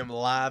video of him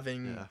live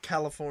in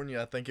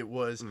California. I think it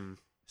was.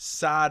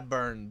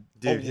 Sideburn,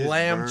 dude,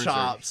 lamb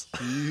chops,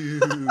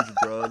 huge,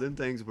 bro. Them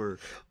things were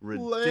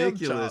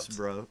ridiculous,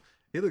 bro.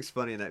 He looks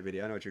funny in that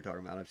video. I know what you're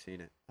talking about. I've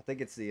seen it. I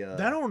think it's the.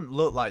 That don't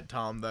look like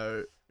Tom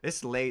though.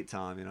 It's late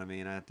Tom. You know what I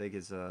mean? I think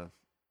it's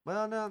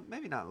well, no,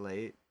 maybe not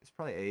late. It's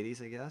probably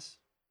 80s, I guess.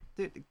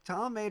 Dude,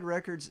 Tom made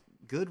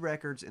good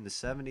records in the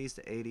 70s,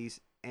 the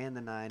 80s, and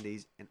the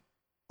 90s, and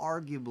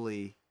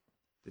arguably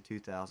the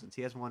 2000s.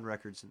 He has one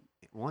record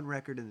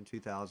in the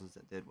 2000s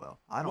that did well.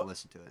 I don't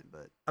listen to it,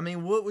 but I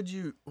mean, what was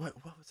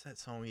that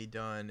song he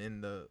done in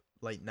the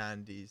late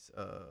 90s?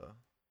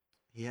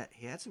 He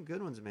had some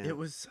good ones, man. It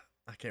was.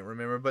 I can't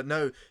remember, but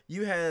no,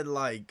 you had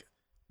like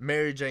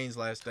Mary Jane's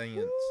Last Dance.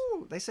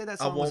 Ooh, they say that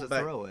song was a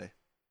throwaway.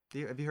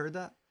 Have you heard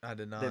that? I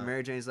did not. That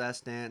Mary Jane's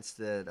Last Dance,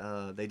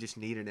 that they just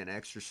needed an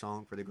extra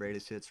song for the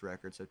greatest hits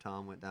record, so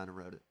Tom went down and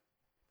wrote it.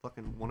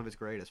 Fucking one of his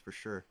greatest for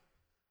sure.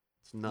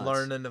 It's nuts.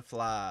 Learning to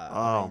Fly.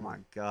 Oh my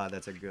god,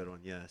 that's a good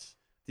one. Yes.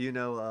 Do you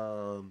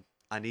know?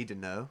 I Need to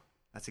Know.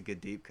 That's a good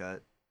deep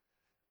cut.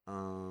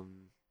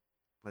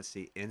 Let's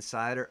see.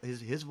 Insider.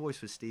 His voice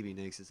with Stevie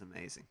Nicks is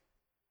amazing.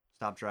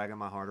 Stop Dragging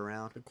My Heart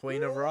Around. The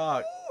Queen of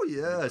Rock. Oh,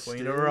 yes. The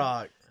Queen of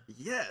Rock.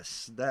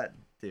 Yes. That,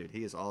 dude,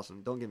 he is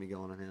awesome. Don't get me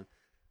going on him.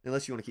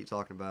 Unless you want to keep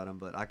talking about him,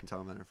 but I can talk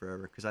about him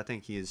forever because I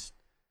think he is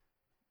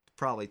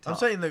probably top. I'm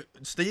saying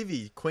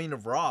Stevie, Queen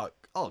of Rock.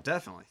 Oh,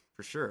 definitely.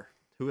 For sure.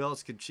 Who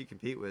else could she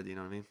compete with? You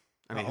know what I mean?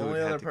 The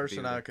only other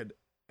person I could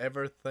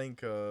ever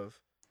think of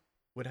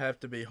would have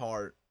to be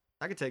Hart.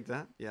 I could take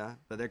that, yeah.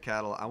 But their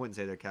catalog, I wouldn't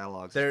say their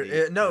catalogs.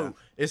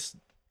 It's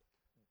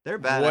they're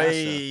badass.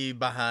 Way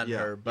behind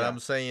her, but I'm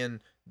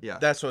saying Yeah.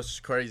 That's what's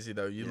crazy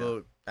though. You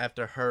look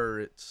after her,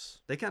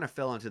 it's they kind of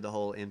fell into the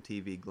whole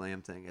MTV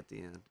glam thing at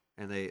the end,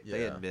 and they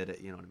admit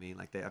it. You know what I mean?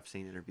 Like I've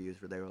seen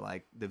interviews where they were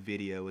like, the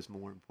video is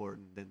more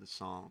important than the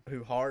song.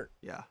 Who Hart?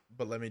 Yeah.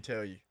 But let me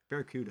tell you,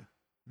 Barracuda.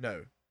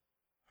 No,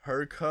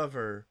 her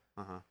cover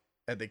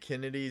at the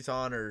Kennedy's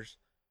Honors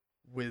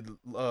with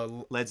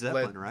Led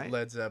Zeppelin, right?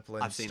 Led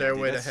Zeppelin. I've seen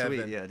Stairway to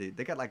Heaven. Sweet. Yeah, dude.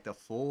 They got like the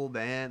full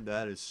band.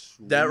 That is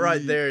sweet. That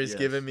right there is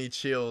giving me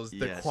chills.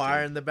 The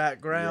choir in the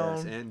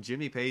background. Yes. And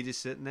Jimmy Page is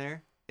sitting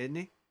there, isn't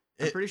he?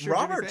 I'm pretty sure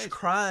Robert's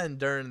crying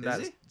during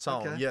that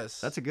song. Okay. Yes.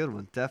 That's a good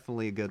one.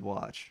 Definitely a good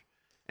watch.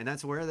 And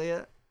that's where they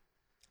at?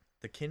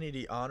 The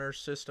Kennedy Honor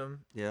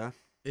System. Yeah.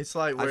 It's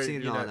like where I've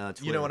seen it on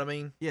Twitter. You know what I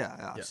mean?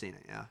 Yeah, I've seen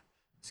it. Yeah.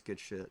 It's good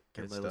shit.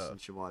 Good Everybody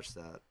stuff. should watch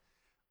that.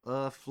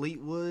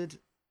 Fleetwood.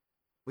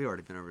 We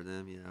already been over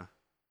them, yeah.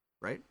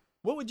 Right?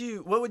 What would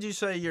you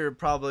say your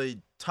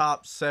probably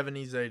top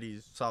 70s,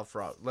 80s soft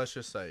rock? Let's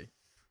just say.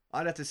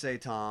 I'd have to say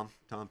Tom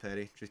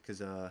Petty, just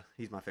because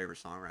he's my favorite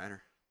songwriter.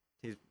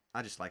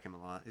 I just like him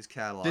a lot. His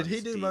catalog. Did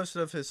he do most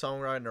of his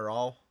songwriting or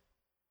all?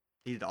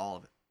 He did all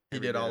of it. He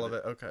did all of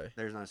it. Okay.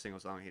 There's not a single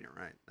song he didn't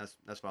write.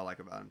 That's what I like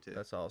about him too.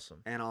 That's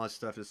awesome. And all his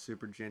stuff is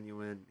super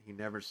genuine. He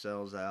never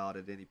sells out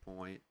at any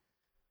point.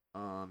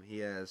 He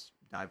has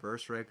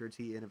diverse records.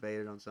 He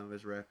innovated on some of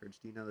his records.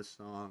 Do you know the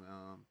song?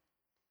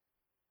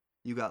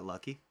 You Got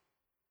Lucky.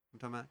 I'm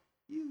talking about.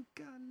 You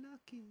got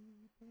lucky,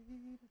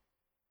 baby.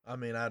 I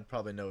mean, I'd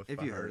probably know if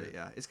I you heard it.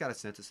 Yeah, it's got a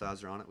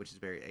synthesizer on it, which is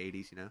very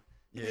 80s. You know.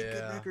 Yeah. They make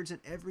good records in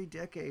every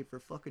decade for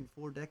fucking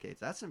 4 decades.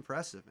 That's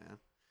impressive, man.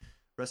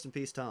 Rest in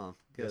peace, Tom.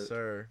 Good. Yes,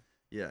 sir.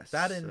 Yes.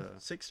 That in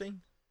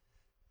 16?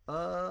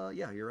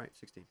 Yeah, you're right.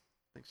 16.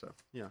 I think so.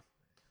 Yeah.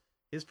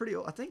 He was pretty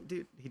old. I think,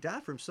 dude, he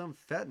died from some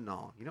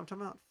fentanyl. You know what I'm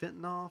talking about?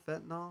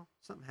 Fentanyl.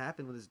 Something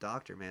happened with his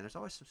doctor, man. There's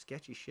always some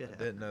sketchy shit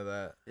happening. Didn't know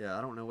that. Yeah,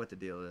 I don't know what the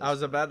deal is. I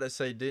was about to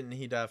say, didn't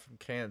he die from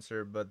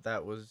cancer? But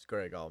that was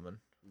Greg Allman.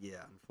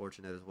 Yeah,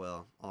 unfortunate as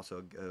well. Also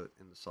a GOAT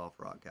in the soft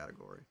rock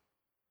category.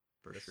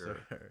 For Yes, sure.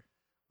 Sir.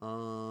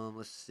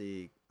 Let's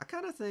see. I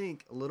kind of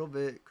think a little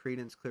bit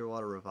Creedence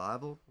Clearwater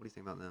Revival. What do you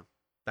think about them?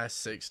 That's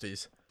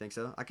 60s. Think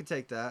so? I could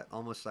take that.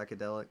 Almost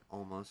psychedelic.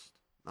 Almost.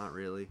 Not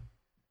really.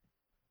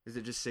 Is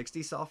it just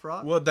 60 soft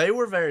rock? Well, they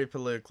were very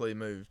politically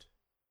moved.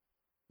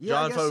 Yeah,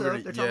 John I guess Fogerty,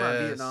 so. They're talking about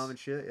Vietnam and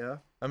shit, yeah.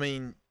 I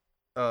mean,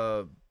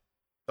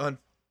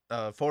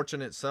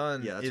 Fortunate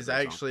Son is song.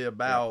 actually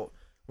about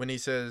when he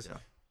says,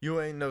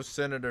 "You ain't no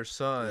senator's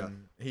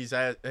son." Yeah.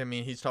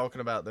 He's talking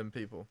about them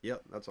people.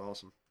 Yep, that's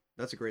awesome.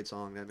 That's a great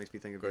song. That makes me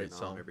think of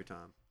Vietnam every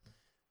time.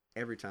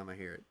 Every time I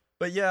hear it.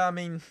 But yeah, I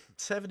mean,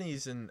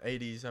 70s and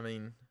 80s, I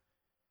mean,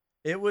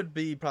 it would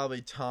be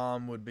probably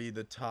Tom would be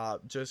the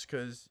top just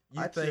because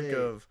I'd think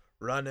of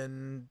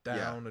running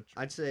down a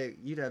I'd say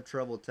you'd have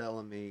trouble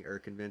telling me or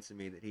convincing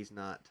me that he's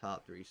not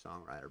top 3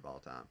 songwriter of all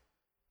time.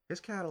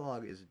 His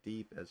catalog is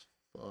deep as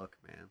fuck,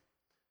 man.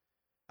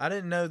 I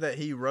didn't know that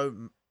he wrote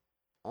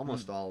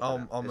almost all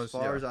of them. As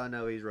far as I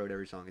know, he's wrote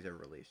every song he's ever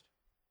released.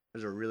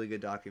 There's a really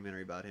good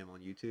documentary about him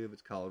on YouTube.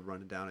 It's called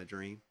Running Down a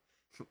Dream.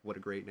 What a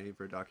great name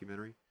for a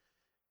documentary.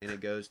 And it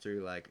goes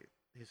through like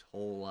his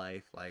whole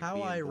life, like how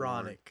being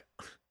ironic.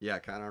 Born. Yeah,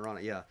 kind of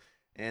ironic. Yeah,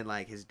 and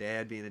like his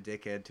dad being a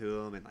dickhead to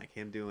him, and like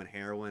him doing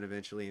heroin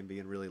eventually and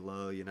being really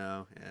low, you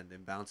know, and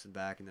then bouncing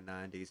back in the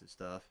 '90s and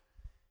stuff.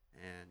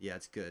 And yeah,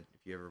 it's good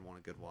if you ever want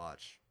a good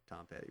watch.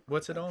 Tom Petty.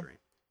 What's it on? Dream.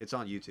 It's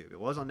on YouTube. It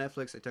was on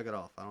Netflix. They took it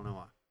off. I don't know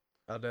why.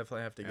 I'll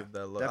definitely have to give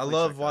that a look. I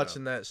love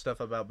watching that stuff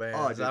about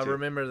bands. I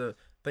remember I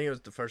think it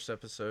was the first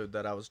episode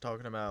that I was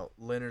talking about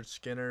Leonard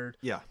Skinner.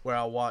 Yeah. Where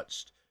I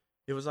watched,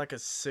 it was like a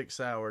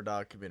 6-hour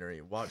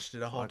documentary. Watched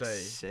it all day.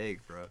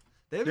 Sake, bro.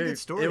 They have a good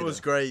story. It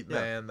was great,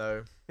 man,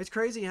 though. It's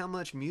crazy how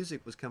much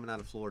music was coming out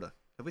of Florida.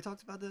 Have we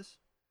talked about this?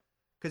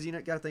 Because you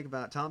got to think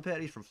about it. Tom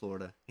Petty's from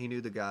Florida. He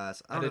knew the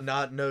guys. I did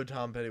not know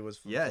Tom Petty was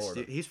from Florida.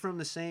 Yes, he's from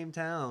the same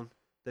town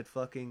that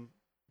fucking,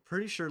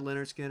 pretty sure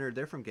Leonard Skinner,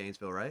 they're from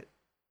Gainesville, right?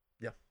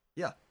 Yeah.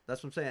 Yeah,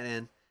 that's what I'm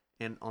saying.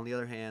 And on the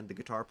other hand, the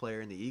guitar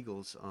player in the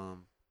Eagles,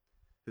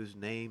 whose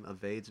name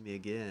evades me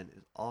again,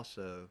 is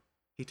also,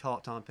 he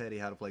taught Tom Petty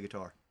how to play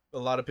guitar. A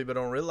lot of people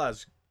don't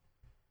realize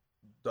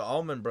the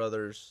Allman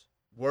Brothers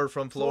were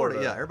from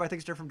Florida. Yeah, everybody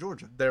thinks they're from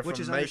Georgia, which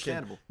is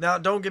understandable. Now,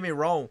 don't get me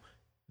wrong.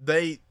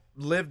 They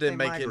lived in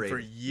Macon for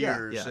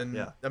years, I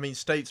mean,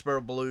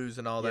 Statesboro Blues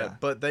and all that,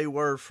 but they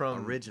were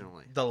from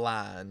originally the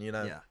line, you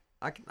know. Yeah,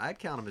 I'd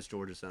count them as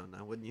Georgia's own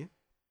now, wouldn't you?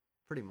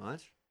 Pretty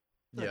much.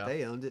 Yeah,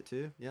 they owned it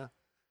too. Yeah,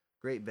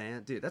 great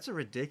band, dude. That's a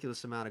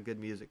ridiculous amount of good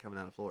music coming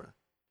out of Florida.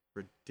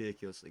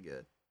 Ridiculously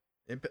good.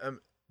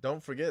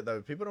 Don't forget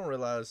though, people don't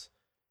realize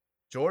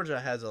Georgia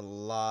has a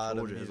lot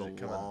of music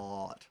coming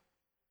out.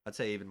 I'd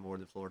say even more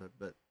than Florida,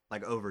 but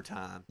like over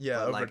time.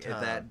 Yeah, over like time.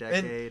 At that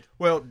decade.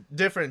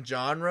 Different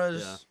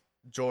genres. Yeah.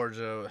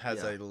 Georgia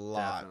has a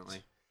lot.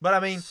 Definitely. But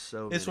I mean,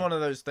 it's one of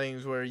those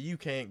things where you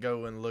can't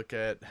go and look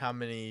at how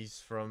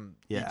many's from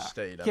each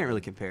state. You can't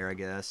really compare, I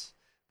guess.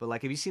 But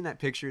like, have you seen that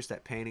picture? It's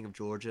that painting of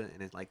Georgia,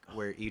 and it's like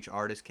where each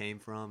artist came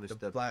from. It's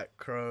the Black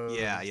Crowes.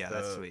 Yeah,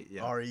 that's sweet.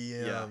 Yeah. REM.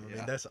 Yeah. I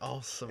mean, that's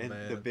awesome, and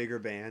man. The bigger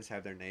bands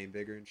have their name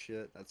bigger and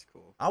shit. That's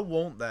cool. I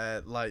want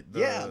that, like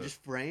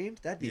just framed.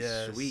 That'd be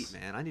sweet,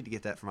 man. I need to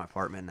get that for my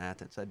apartment in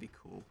Athens. That'd be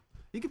cool.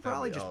 You could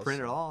probably just print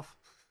it off.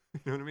 You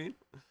know what I mean?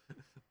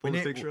 Pull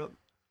the picture up.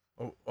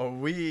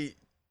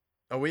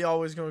 Are we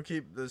always going to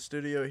keep the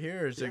studio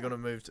here, or is it going to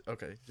move to...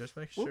 Okay, just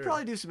make sure. We'll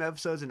probably do some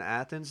episodes in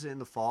Athens in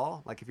the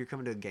fall. Like, if you're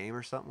coming to a game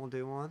or something, we'll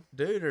do one.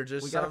 Dude, or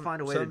just we gotta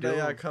find a way to do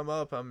someday I come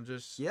up, I'm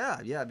just...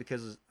 Yeah,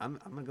 because I'm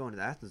going to go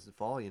into Athens in the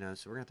fall, you know,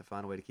 so we're going to have to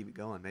find a way to keep it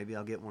going. Maybe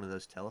I'll get one of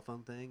those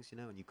telephone things, you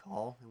know, and you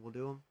call, and we'll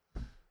do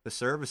them. The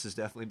service is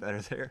definitely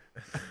better there.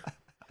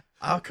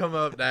 I'll come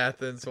up to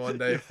Athens one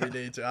day if we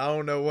need to. I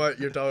don't know what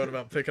you're talking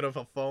about, picking up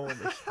a phone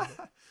or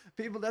something.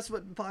 People, that's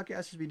what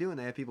podcasters be doing.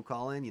 They have people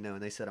call in,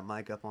 and they set a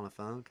mic up on a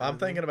phone. I'm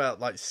thinking about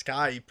like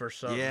Skype or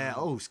something. Yeah.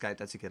 Oh, Skype.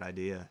 That's a good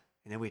idea.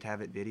 And then we'd have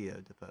it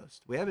videoed to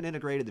post. We haven't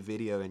integrated the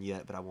video in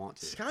yet, but I want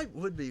to. Skype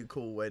would be a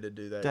cool way to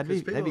do that.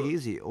 That'd be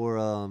easy. Or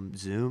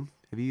Zoom.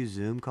 Have you used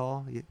Zoom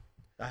call?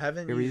 I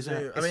haven't used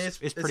Zoom. I mean, it's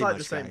pretty like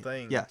the same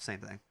thing. Yeah, same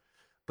thing.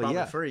 But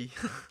probably free.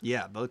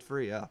 Yeah, both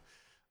free. Yeah.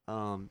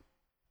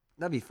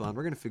 That'd be fun.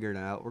 We're gonna figure it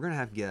out. We're gonna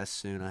have guests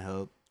soon. I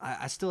hope.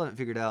 I still haven't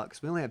figured out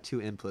because we only have 2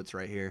 inputs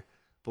right here.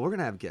 But we're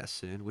gonna have guests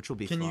soon, which will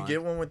be fun. Can you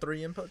get one with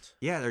 3 inputs?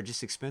 Yeah, they're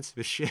just expensive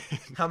as shit.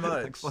 How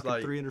much? Like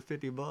fucking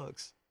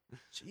 $350.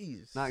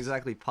 Jeez. Not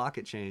exactly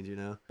pocket change,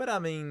 But I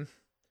mean,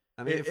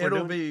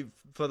 it'll be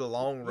for the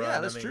long run.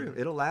 Yeah, that's true.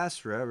 It'll last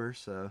forever.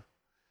 So,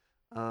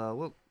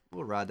 we'll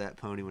ride that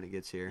pony when it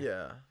gets here.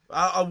 Yeah,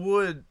 I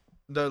would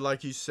though.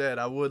 Like you said,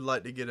 I would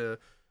like to get a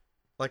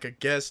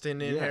guest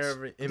in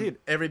here. Dude,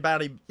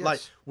 everybody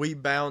like we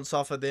bounce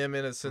off of them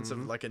in a sense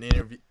of like an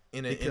interview.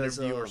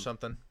 Interview or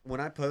something. When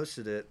I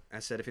posted it, I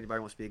said if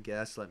anybody wants to be a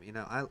guest, let me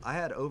know. I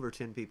had over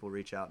 10 people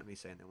reach out to me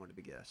saying they wanted to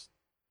be guests,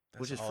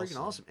 which is freaking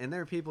awesome. And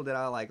there are people that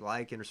I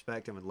like and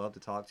respect and would love to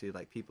talk to,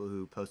 like people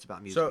who post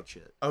about music and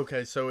shit.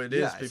 Okay, so it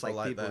is people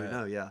like people that. Who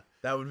know, yeah.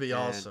 That would be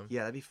awesome.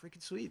 Yeah, that'd be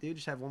freaking sweet, dude.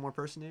 Just have one more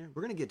person there.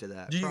 We're gonna get to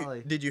that.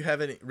 Did you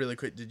have any really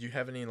quick? Did you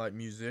have any like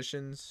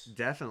musicians?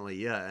 Definitely,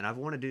 yeah. And I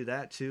want to do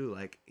that too,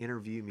 like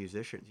interview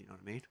musicians. You know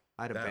what I mean?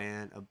 I had a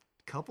band, a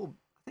couple.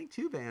 I think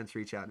 2 bands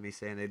reach out to me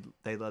saying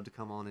they'd love to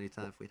come on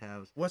anytime if we'd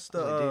have. What's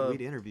the dude,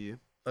 we'd interview.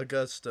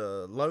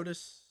 Augusta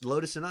Lotus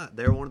and I.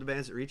 They were one of the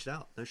bands that reached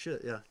out. No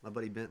shit, yeah. My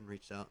buddy Benton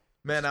reached out.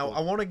 Man, I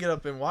want to get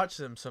up and watch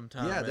them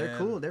sometime. Yeah, they're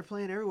cool. They're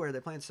playing everywhere. They're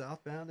playing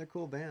Southbound. They're a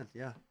cool band.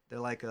 Yeah, they're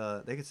like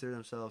they consider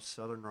themselves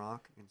Southern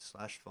rock and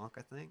 / funk.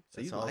 I think. So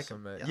that's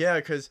awesome, like man. Yeah,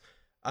 because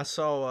I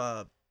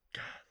saw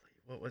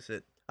what was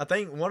it? I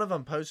think one of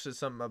them posted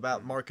something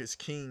about Marcus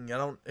King.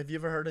 Have you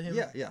ever heard of him?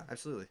 Yeah,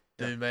 absolutely.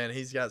 Dude, man,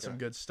 he's got some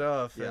good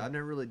stuff. Yeah, I've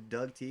never really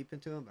dug deep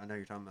into him. I know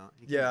you're talking about.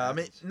 Yeah, I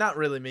mean, not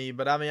really me,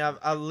 but I mean,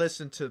 I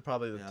listened to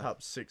probably the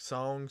top 6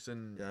 songs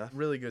and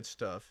really good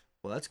stuff.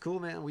 Well, that's cool,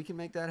 man. We can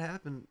make that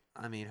happen.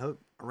 I mean, hope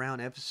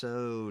around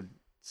episode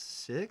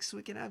 6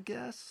 we can have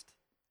guests.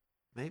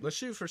 Maybe. Let's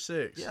shoot for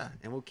 6. Yeah,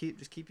 and we'll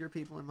keep your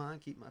people in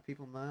mind, keep my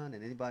people in mind,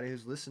 and anybody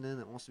who's listening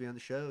that wants to be on the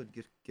show,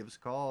 give us a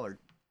call or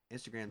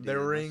Instagram. They're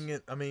ringing.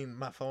 I mean,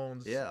 my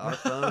phone's. Yeah, our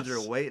phones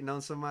are waiting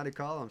on somebody to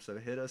call them, so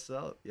hit us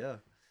up. Yeah,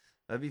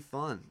 that'd be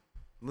fun.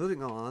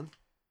 Moving on.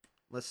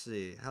 Let's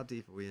see. How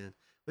deep are we in?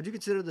 Would you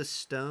consider the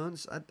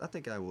Stones? I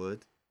think I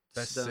would.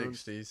 That's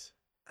Stones. 60s.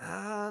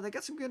 They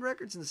got some good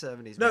records in the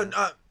 70s. No,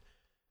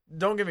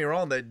 don't get me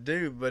wrong, they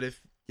do, but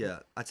if. Yeah,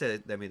 I'd say,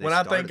 I mean, when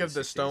I think of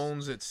the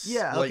Stones, it's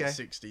late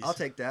 60s. I'll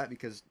take that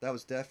because that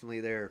was definitely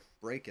their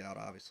breakout,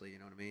 obviously, you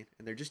know what I mean?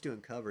 And they're just doing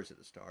covers at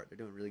the start. They're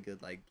doing really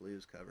good, like,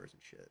 blues covers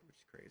and shit, which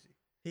is crazy.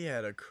 He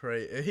had a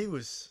he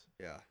was.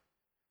 Yeah.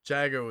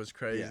 Jagger was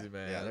crazy,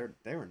 man. Yeah,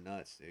 they were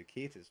nuts, dude.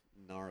 Keith is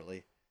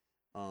gnarly.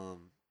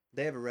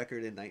 They have a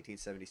record in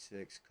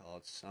 1976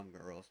 called Some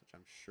Girls, which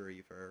I'm sure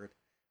you've heard.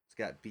 It's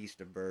got Beast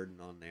of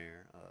Burden on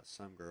there,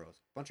 Some Girls.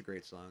 A bunch of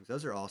great songs.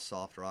 Those are all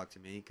soft rock to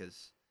me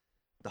because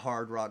the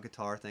hard rock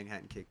guitar thing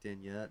hadn't kicked in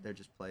yet. They're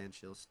just playing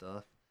chill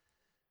stuff.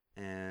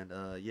 And,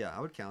 yeah, I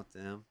would count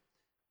them.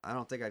 I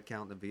don't think I'd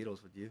count the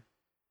Beatles, would you?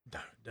 No,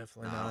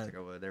 definitely not. I don't think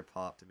I would. They're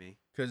pop to me.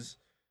 Because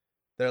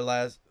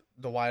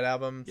the White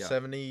Album,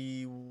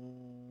 70,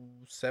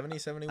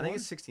 71? I think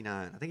it's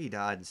 69. I think he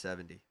died in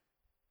 70.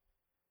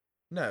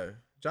 No.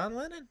 John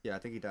Lennon? Yeah, I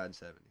think he died in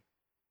 70.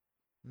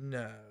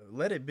 No.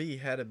 Let It Be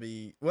had to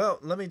be... Well,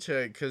 let me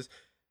check, because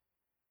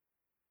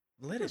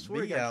Let It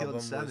Be album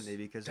was... 70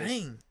 because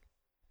dang.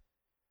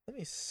 Let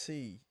me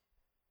see.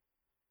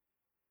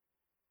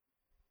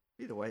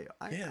 Either way,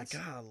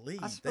 golly.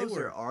 I suppose they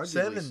were arguably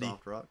 70.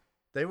 Soft rock.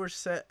 They were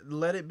set.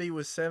 Let It Be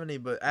was 70,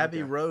 but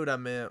Abbey Road, I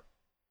meant,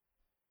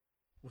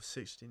 was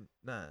 69.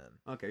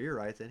 Okay, you're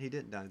right then. He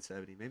didn't die in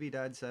 70. Maybe he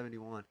died in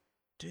 71.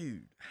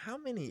 Dude, how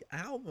many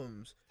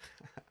albums?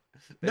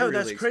 No,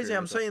 that's crazy.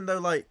 I'm saying, though,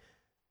 like,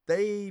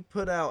 they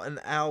put out an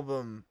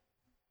album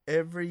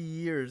every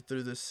year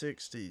through the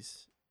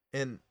 60s,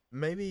 and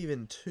maybe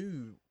even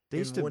 2 they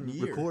used to 1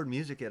 year. Record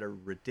music at a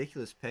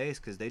ridiculous pace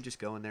because they just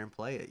go in there and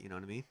play it. You know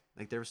what I mean?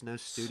 Like, there was no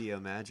studio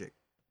magic.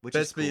 Which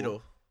Best is cool.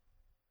 Beatle.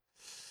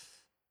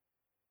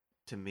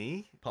 To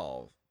me?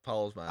 Paul's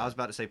mine. I was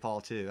about to say Paul,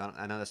 too.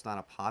 I know that's not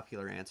a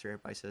popular answer.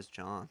 Everybody says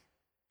John.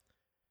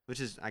 Which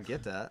is, I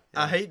get that.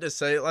 Yeah. I hate to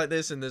say it like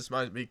this, and this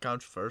might be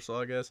controversial,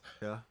 I guess.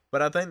 Yeah.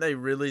 But I think they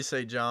really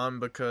say John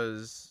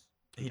because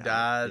he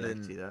died, I and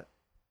can see that.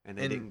 And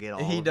they didn't get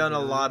all. He done a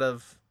lot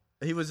of.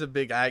 He was a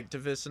big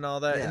activist and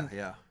all that. Yeah,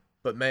 yeah.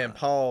 But man,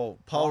 Paul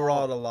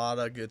wrote a lot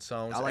of good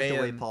songs. I like the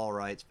way Paul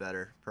writes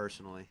better,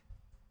 personally.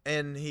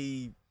 And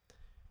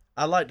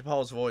I liked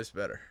Paul's voice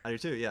better. I do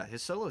too. Yeah,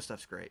 his solo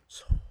stuff's great.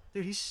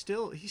 Dude, he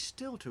still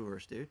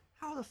tours, dude.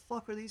 How the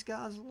fuck are these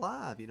guys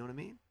alive? You know what I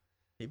mean?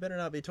 He better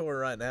not be touring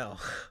right now.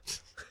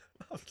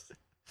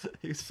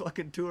 He was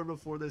fucking touring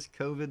before this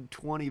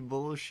COVID-20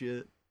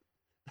 bullshit.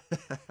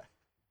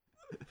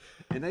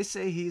 And they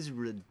say he's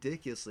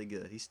ridiculously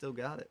good. He still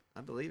got it.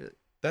 I believe it.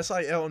 That's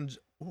like Elton's.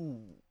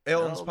 Ooh,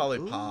 Elton's probably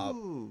pop.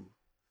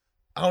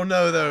 I don't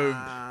know though.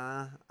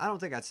 I don't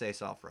think I'd say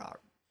soft rock.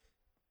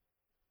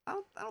 I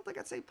don't think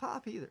I'd say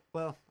pop either.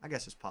 Well, I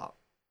guess it's pop.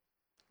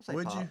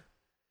 Would pop. you?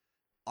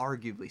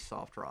 Arguably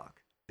soft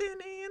rock.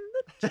 Benny and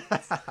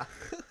the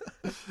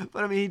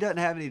But I mean, he doesn't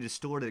have any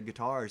distorted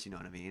guitars. You know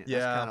what I mean? Yeah.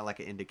 That's kind of like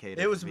an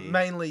indicator. It was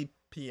mainly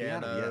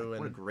piano. Yeah.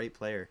 What a great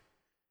player.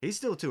 He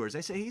still tours.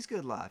 They say he's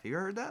good live. You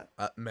heard that?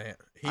 Man,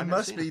 he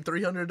must be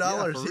 $300.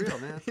 Yeah, for real,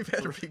 man. He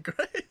better be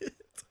great.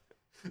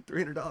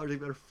 $300. He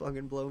better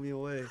fucking blow me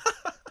away.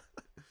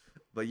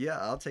 But yeah,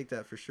 I'll take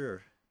that for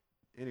sure.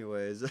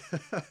 Anyways,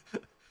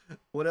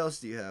 what else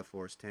do you have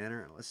for us,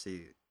 Tanner? Let's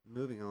see.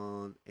 Moving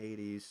on,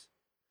 80s.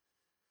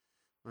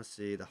 Let's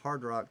see. The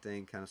hard rock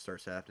thing kind of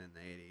starts happening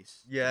in the 80s.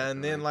 Yeah,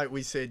 and then like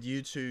we said,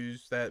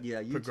 U2's that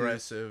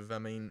progressive. I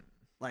mean,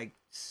 like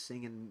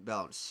singing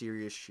about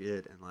serious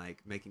shit and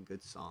like making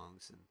good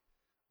songs and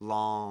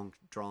long,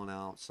 drawn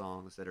out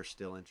songs that are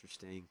still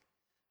interesting.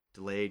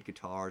 Delayed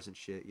guitars and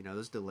shit. You know,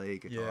 those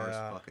delayed guitars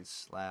fucking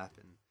slap.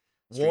 And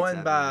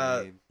One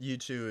by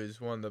U2 is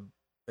one of the.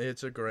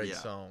 It's a great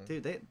song,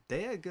 dude.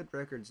 They had good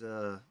records.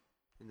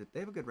 They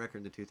have a good record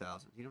in the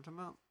 2000s. You know what I'm talking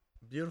about?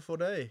 Beautiful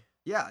Day.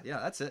 Yeah,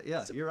 that's it.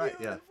 Yeah, you're right.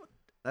 Yeah,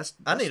 that's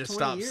I need to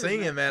stop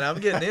singing, man. I'm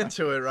getting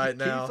into it right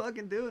now. Keep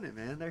fucking doing it,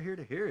 man. They're here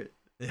to hear it.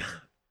 Yeah.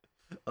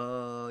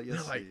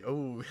 They're like,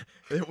 oh,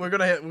 we're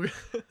gonna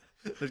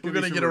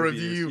get a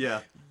review.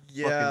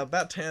 Yeah,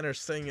 about Tanner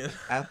singing.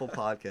 Apple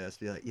Podcast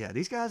be like, yeah,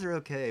 these guys are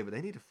okay, but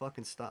they need to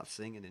fucking stop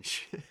singing and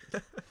shit.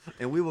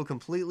 And we will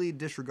completely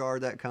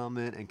disregard that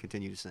comment and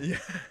continue to sing. Yeah.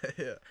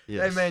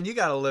 Yes. Hey, man, you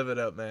gotta live it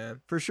up, man.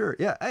 For sure.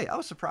 Yeah. Hey, I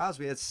was surprised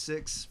we had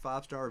 6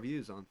 5-star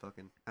reviews on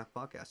fucking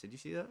Apple Podcast. Did you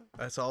see that?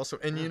 That's awesome.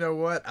 And you know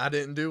what? I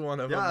didn't do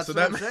one of them. That's what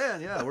I'm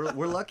saying. Yeah,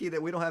 we're lucky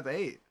that we don't have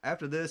 8.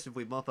 After this, if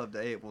we bump up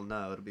to 8, we'll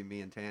know it'll be me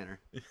and Tanner.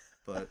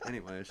 But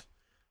anyways.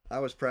 I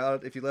was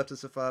proud. If you left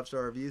us a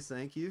 5-star review,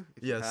 thank you.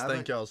 If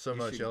thank y'all so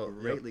much. Y'all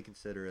greatly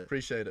consider it.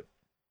 Appreciate it.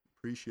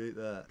 Appreciate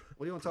that.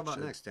 What do you want to talk about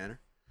next, Tanner?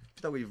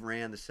 I thought we've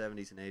ran the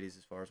 70s and 80s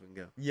as far as we can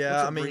go.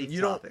 Yeah, I mean,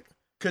 you don't,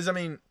 because I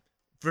mean,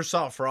 for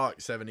soft rock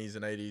 70s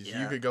and 80s,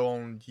 you could go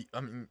on. I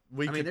mean,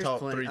 we could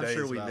talk 3 days. I'm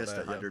sure we about missed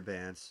that, 100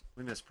 bands.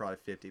 We missed probably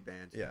 50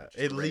 bands. Yeah,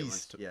 at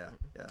least. Yeah.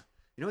 You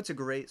know, it's a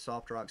great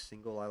soft rock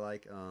single I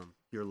like.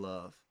 Your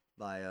Love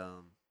by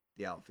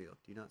The Outfield.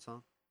 Do you know that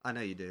song? I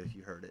know you do.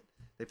 You heard it.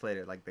 They played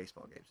it at like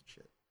baseball games and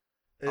shit.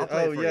 I'll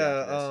play it for you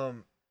after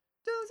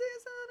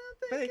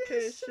this.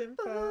 Vacation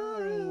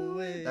far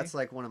away. That's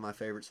like one of my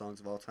favorite songs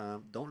of all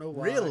time. Don't know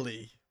why.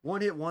 Really? One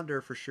hit wonder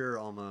for sure,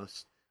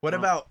 almost. What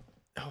about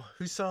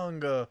who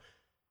sung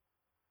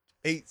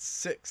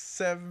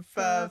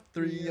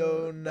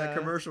 8675309? That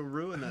commercial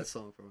ruined that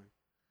song for me.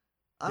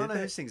 I don't know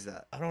who sings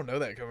that. I don't know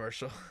that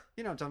commercial.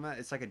 You know what I'm talking about?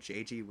 It's like a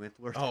J.G.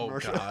 Wentworth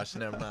commercial. Oh gosh,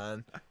 never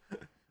mind.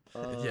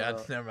 Yeah,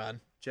 never mind.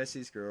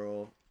 Jesse's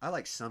Girl. I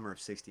like Summer of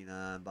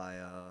 '69 by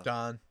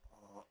John.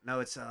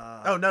 No, it's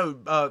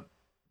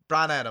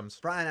Bryan Adams.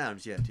 Bryan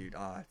Adams, yeah, dude.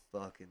 Oh, I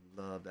fucking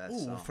love that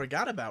song.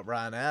 Forgot about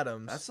Bryan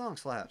Adams. That song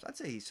slaps. I'd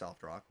say he's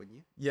soft rock, wouldn't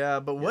you? Yeah,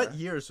 but what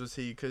years was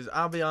he? Because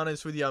I'll be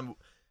honest with you,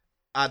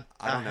 I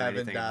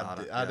haven't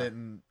dived. I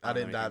didn't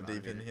dive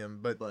deep in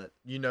him, but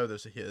you know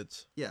there's a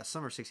hits. Yeah,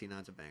 Summer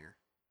 '69's a banger.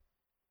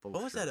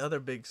 What was that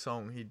other big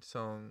song he'd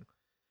sung?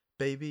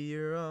 Baby,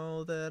 you're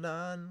all that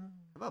I know.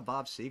 How about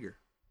Bob Seger?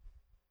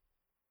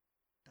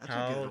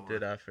 How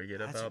did I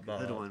forget about Bob?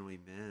 That's a good one we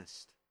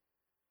missed.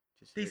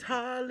 These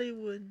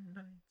Hollywood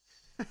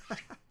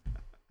nights.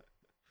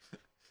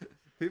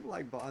 People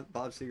like Bob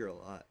Seger a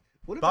lot.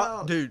 What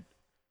about... Dude,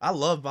 I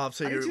love Bob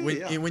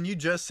Seger. When you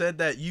just said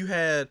that, you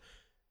had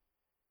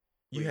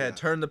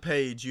Turn the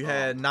Page, you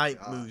had Night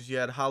Moves, you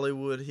had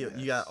Hollywood,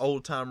 you got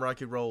Old Time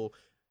Rocky Roll.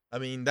 I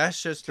mean,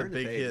 that's just the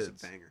big hits. Is a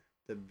banger.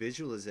 The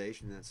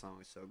visualization in that song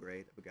is so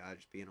great of a guy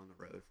just being on the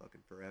road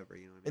fucking forever,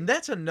 you know what I mean? And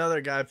that's another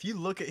guy, if you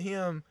look at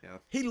him,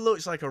 he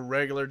looks like a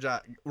regular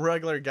guy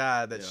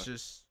that's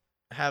just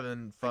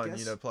having fun,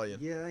 playing.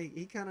 Yeah,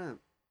 he kind of,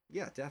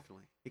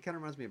 definitely. He kind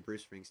of reminds me of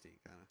Bruce Springsteen,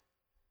 kind of.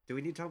 Do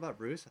we need to talk about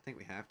Bruce? I think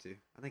we have to.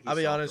 I'll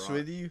be honest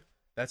with you,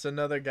 that's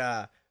another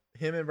guy.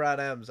 Him and Bryan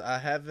Adams, I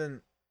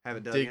haven't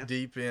dig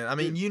deep in. I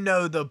mean,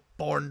 the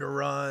Born to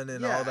Run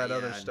and all that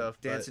other stuff.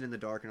 Dancing in the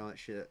Dark and all that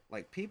shit.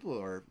 Like, people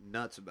are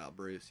nuts about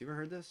Bruce. You ever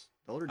heard this?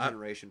 The older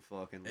generation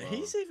fucking love.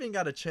 He's even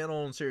got a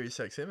channel on Sirius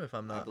XM, if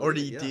I'm not. Or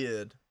he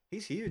did.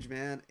 He's huge,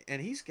 man. And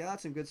he's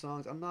got some good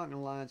songs. I'm not going to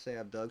lie and say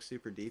I've dug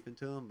super deep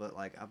into him, but,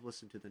 like, I've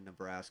listened to the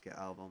Nebraska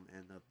album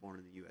and the Born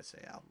in the USA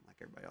album like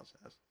everybody else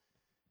has.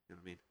 You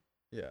know what I mean?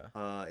 Yeah.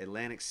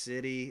 Atlantic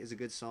City is a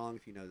good song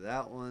if you know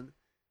that one.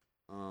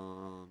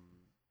 Born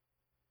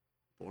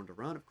to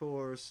Run, of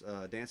course.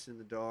 Dancing in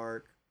the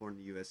Dark. Born in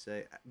the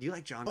USA. Do you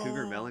like John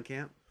Cougar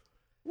Mellencamp?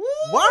 Woo!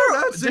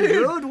 That's a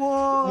good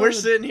one. We're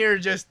sitting here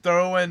just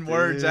throwing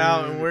words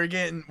out,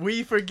 and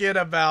we forget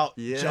about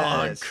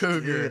John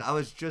Cougar. Dude, I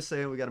was just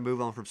saying we got to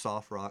move on from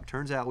soft rock.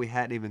 Turns out we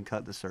hadn't even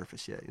cut the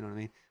surface yet. You know what I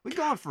mean? We've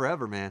gone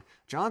forever, man.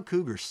 John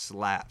Cougar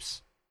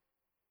slaps.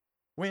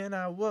 when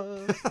I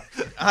was.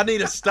 I need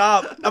to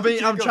stop. I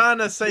mean, I'm trying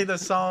to say the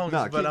songs,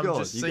 but I'm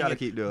just singing. You gotta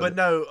keep doing it. But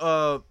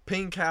no,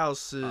 Pink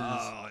House's.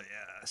 Oh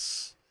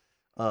yes.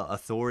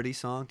 Authority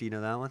song. Do you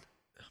know that one?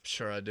 I'm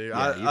sure I do.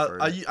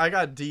 Yeah, I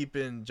got deep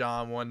in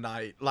John one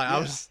night. Like yeah. I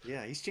was.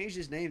 Yeah, he's changed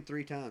his name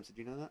 3 times. Did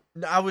you know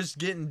that? I was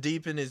getting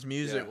deep in his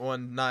music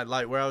one night,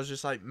 like where I was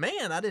just like,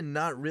 man, I did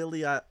not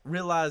really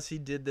realize he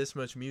did this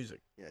much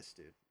music. Yes,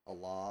 dude. A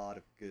lot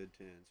of good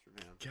tunes from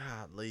him.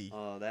 Godly.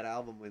 That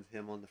album with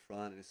him on the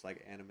front and it's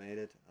like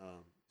animated.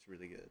 It's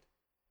really good.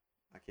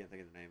 I can't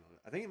think of the name of it.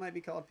 I think it might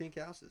be called Pink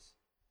Houses.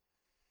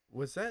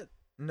 Was that?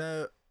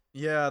 No.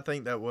 Yeah, I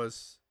think that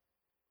was.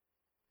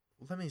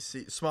 Let me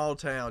see. Small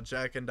Town,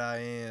 Jack and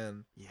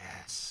Diane.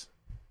 Yes.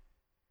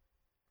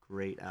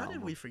 Great album. How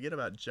did we forget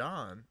about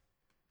John?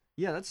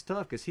 Yeah, that's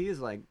tough because he is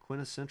like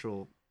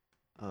quintessential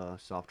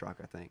soft rock,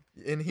 I think.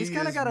 And he's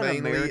kind of got an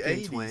American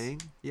 80s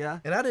twang. Yeah.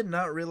 And I did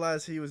not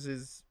realize he was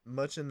as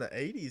much in the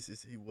 80s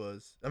as he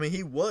was. I mean,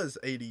 he was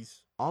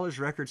 80s. All his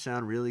records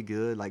sound really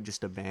good, like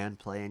just a band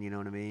playing, you know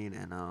what I mean?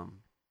 And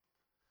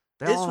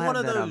they all have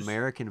that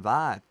American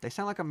vibe. They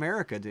sound like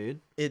America,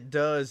 dude. It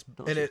does.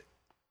 And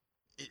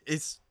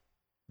it's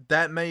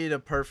that made a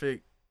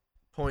perfect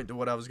point to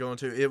what I was going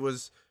to. It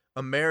was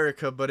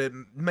America, but it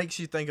makes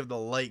you think of the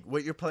lake.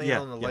 What you're playing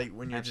on the lake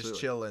when you're just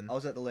chilling. I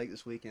was at the lake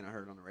this weekend. I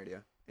heard it on the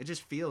radio. It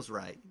just feels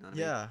right. You know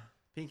what I mean?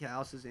 Pink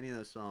Houses, any of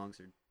those songs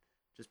are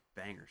just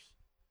bangers.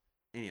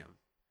 Any of them.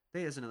 I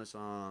think there's another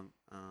song,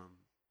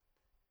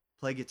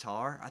 Play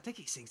Guitar. I think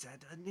he sings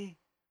that, doesn't he?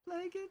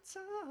 Play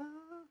guitar.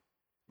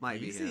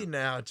 Might Easy be him.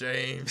 now,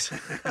 James.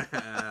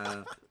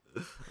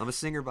 I'm a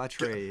singer by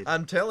trade.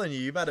 I'm telling you,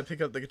 you better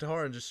pick up the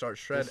guitar and just start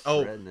shredding.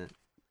 It.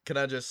 Can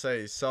I just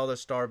say, saw the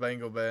Star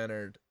Spangled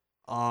Banner.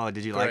 Oh,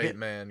 did you like it? Great,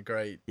 man.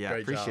 Great. Yeah,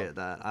 great appreciate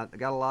that. I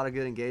got a lot of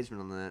good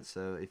engagement on that.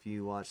 So if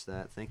you watch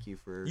that, thank you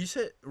for. You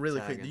said really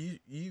quick. Do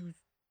you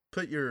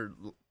put your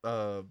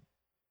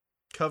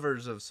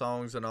covers of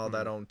songs and all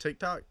that on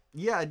TikTok?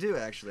 Yeah, I do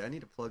actually. I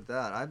need to plug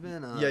that. I've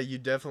been. Yeah, you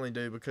definitely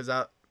do because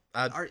I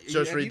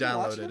just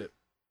re-downloaded it.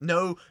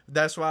 No,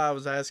 that's why I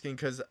was asking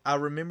because I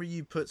remember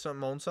you put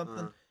something on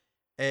something.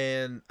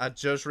 And I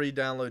just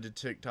re-downloaded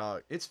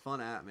TikTok. It's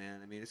fun app, man.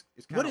 I mean, it's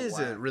kind of What is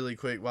it really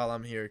quick while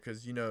I'm here?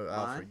 Because,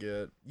 I'll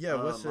forget. Yeah,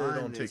 what's it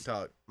on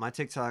TikTok? My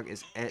TikTok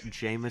is at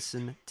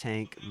Jameson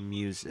Tank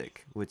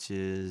Music, which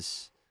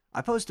is...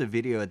 I post a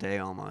video a day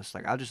almost.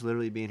 Like, I'll just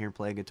literally be in here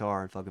playing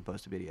guitar and fucking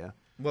post a video.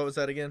 What was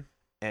that again?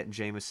 At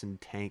Jameson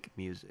Tank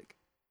Music.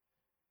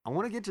 I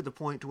want to get to the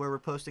point to where we're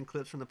posting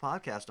clips from the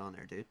podcast on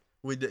there, dude.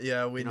 We need to do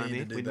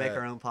that. We'd make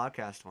our own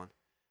podcast one.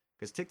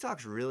 Because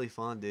TikTok's really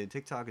fun, dude.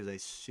 TikTok is a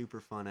super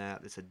fun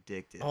app. It's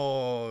addictive.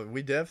 Oh,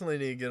 we definitely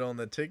need to get on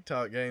the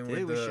TikTok game.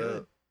 Dude, we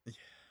should. Yeah,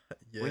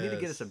 yes. We need to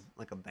get us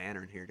a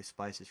banner in here to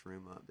spice this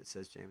room up that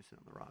says Jameson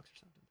on the Rocks or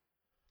something.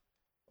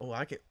 Oh,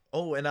 I can.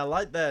 Oh, and I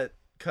like that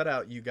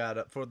cutout you got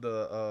up for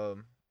the.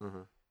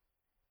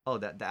 Oh,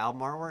 the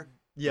album artwork.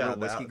 Yeah,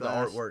 the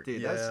artwork.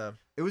 Dude,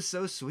 it was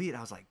so sweet. I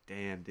was like,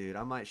 damn, dude,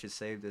 I should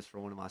save this for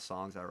one of my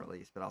songs I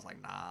released. But I was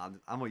like, nah,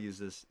 I'm gonna use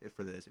this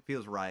for this. It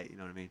feels right. You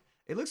know what I mean?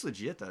 It looks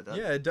legit though, doesn't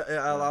it?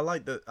 Yeah, I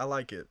like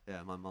it.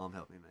 Yeah, my mom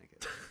helped me make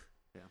it.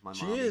 Yeah, my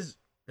mom. She's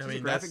a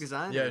graphic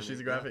designer. Yeah, she's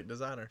a graphic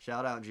designer.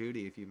 Shout out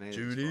Judy if you made it.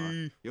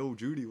 Judy. Yo,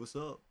 Judy, what's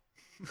up?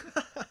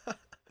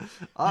 You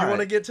want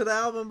to get to the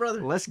album,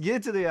 brother? Let's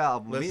get to the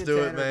album. Let's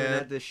do it,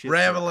 man.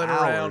 Rambling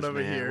around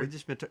over here. We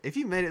just if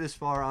you made it this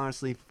far,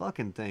 honestly,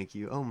 fucking thank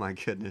you. Oh my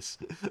goodness,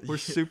 we're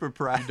super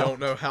proud. You don't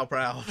know how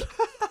proud.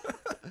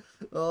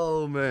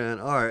 Oh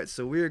man. All right,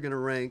 so we are gonna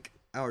rank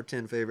our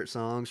 10 favorite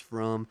songs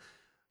from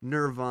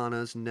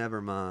Nirvana's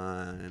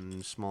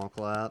Nevermind. Small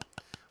clap.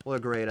 What a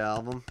great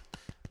album.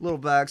 Little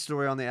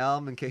backstory on the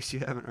album in case you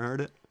haven't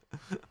heard it.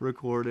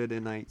 Recorded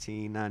in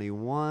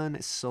 1991.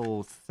 It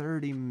sold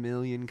 30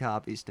 million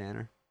copies,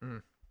 Tanner.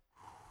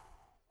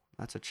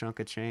 That's a chunk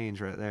of change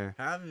right there.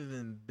 I haven't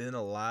even been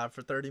alive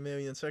for 30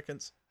 million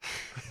seconds.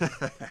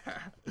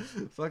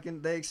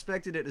 Fucking, they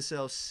expected it to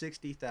sell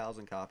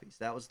 60,000 copies.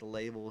 That was the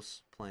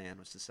label's plan,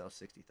 was to sell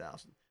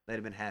 60,000. They'd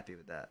have been happy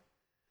with that.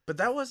 But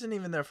that wasn't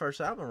even their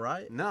first album,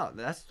 right? No,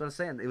 that's what I'm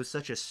saying. It was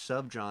such a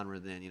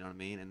subgenre then, you know what I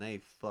mean? And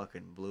they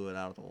fucking blew it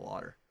out of the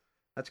water.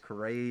 That's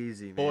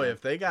crazy, man. Boy,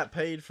 if they got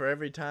paid for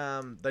every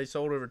time they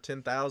sold over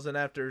 10,000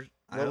 after,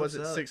 what was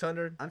it,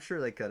 600? I'm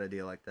sure they cut a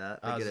deal like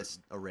that. They get us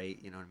a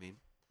rate, you know what I mean?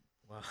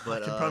 Wow.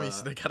 But I can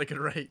promise they got a good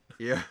rate.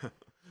 Yeah.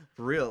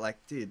 For real. Like,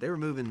 dude, they were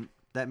moving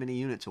that many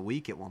units a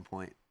week at one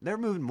point. They were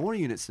moving more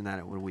units than that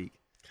at 1 week.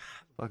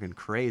 Fucking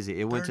crazy.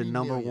 It went to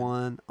number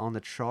 1 on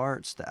the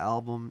charts, the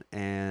album,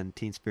 and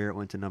Teen Spirit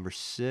went to number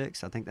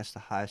 6. I think that's the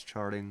highest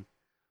charting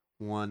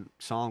one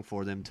song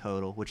for them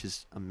total, which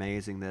is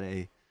amazing that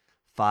a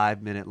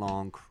 5-minute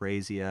long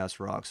crazy ass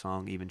rock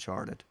song even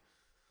charted.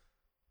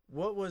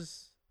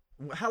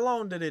 How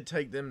long did it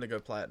take them to go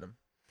platinum?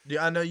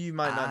 I know you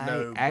might not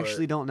know. I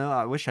actually don't know.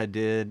 I wish I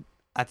did.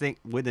 I think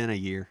within a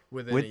year.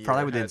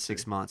 Probably within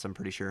 6 months, I'm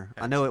pretty sure.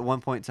 I know at one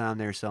point in time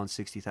they were selling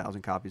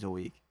 60,000 copies a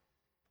week,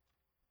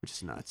 which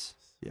is nuts.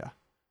 Yeah.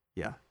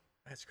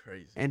 That's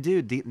crazy. And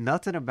dude,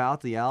 nothing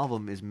about the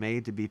album is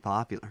made to be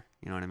popular.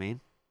 You know what I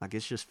mean? Like,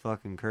 it's just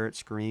fucking Kurt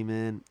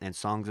screaming and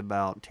songs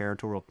about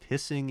territorial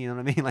pissing. You know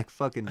what I mean? Like,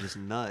 fucking just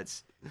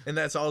nuts. And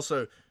that's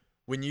also,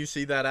 when you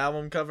see that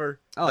album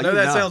cover, Oh, I know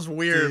that sounds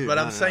weird, dude, but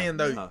I'm saying,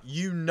 though,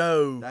 you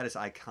know. That is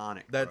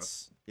iconic,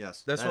 That's, bro.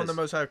 Yes. That's one of the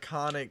most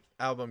iconic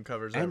album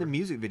covers ever. And the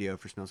music video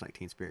for Smells Like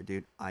Teen Spirit,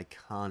 dude,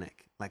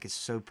 iconic. Like, it's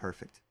so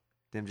perfect.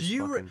 Them just do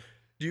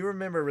you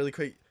remember, really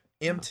quick,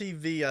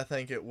 MTV, I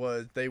think it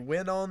was, they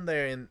went on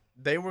there and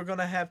they were going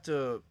to have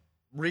to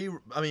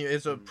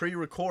it's a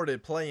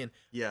pre-recorded playing,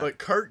 but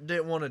Kurt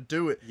didn't want to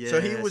do it,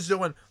 so he was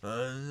doing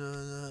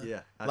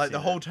like the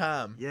whole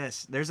time.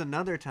 Yes, there's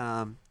another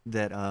time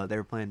that they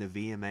were playing the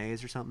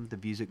VMAs or something, the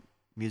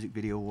music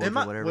video awards or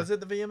whatever. Was it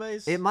the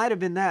VMAs? It might have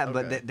been that,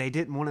 but they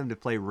didn't want him to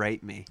play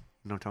 "Rape Me."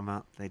 You know what I'm talking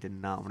about? They did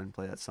not want him to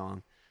play that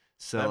song.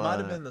 So that might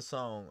have been the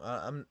song.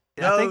 I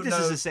think this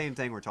is the same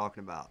thing we're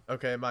talking about.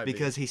 Okay, it might be.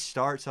 Because he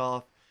starts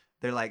off,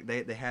 they're like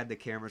they had the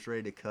cameras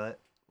ready to cut,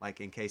 like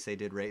in case they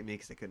did "Rape Me"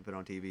 because they couldn't put it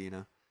on TV, you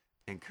know.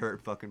 And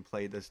Kurt fucking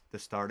played the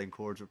starting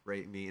chords with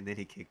 "Rape Me," and then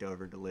he kicked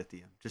over into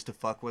 "Lithium" just to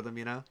fuck with him,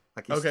 you know.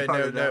 Like he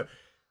no.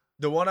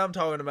 The one I'm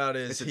talking about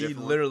is he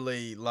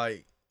literally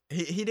like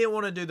he didn't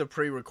want to do the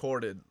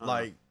pre-recorded,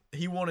 like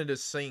he wanted to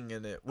sing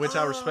in it, which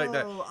I respect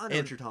that. I know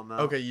what you're talking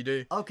about. Okay, you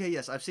do. Okay,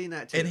 yes, I've seen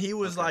that too. And he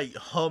was like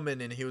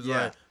humming, and he was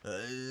like,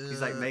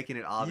 he's like making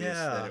it obvious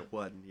that it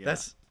wasn't. Yeah.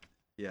 That's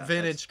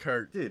vintage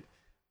Kurt, dude.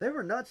 They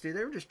were nuts, dude.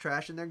 They were just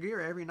trashing their gear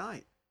every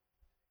night.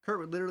 Kurt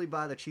would literally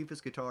buy the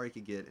cheapest guitar he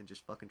could get and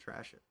just fucking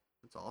trash it.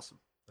 That's awesome.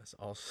 That's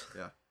awesome.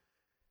 Yeah.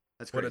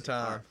 That's crazy. What a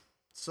time. Right.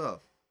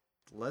 So,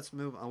 let's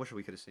move. I wish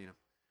we could have seen him.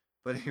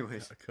 But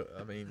anyways.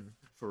 I mean.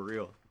 For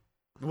real.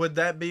 Would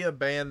that be a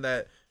band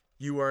that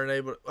you weren't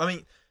able to... I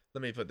mean,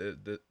 let me put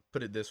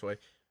it this way.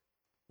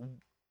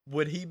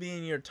 Would he be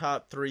in your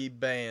top 3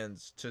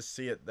 bands to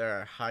see at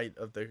their height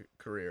of their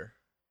career?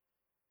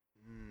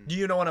 Do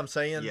you know what I'm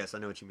saying? Yes, I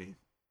know what you mean.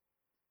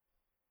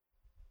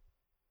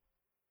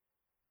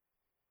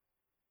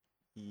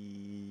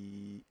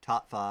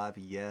 Top 5,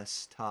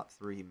 yes. Top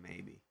 3,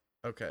 maybe.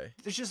 Okay.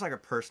 It's just like a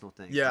personal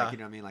thing. Yeah. Like, you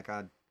know what I mean? Like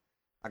I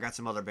got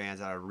some other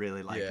bands that I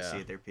really like to see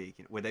at their peak.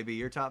 Would they be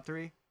your top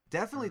 3?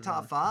 Definitely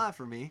top 5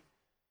 for me.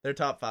 They're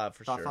top 5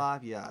 for sure. Top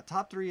 5, yeah.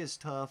 Top 3 is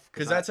tough.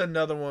 Because that's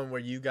another one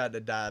where you got to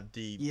dive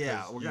deep.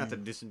 Yeah, we're going to have to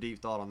do some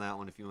deep thought on that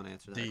one if you want to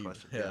answer that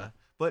question. Yeah.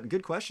 But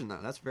good question, though.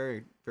 That's a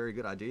very, very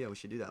good idea. We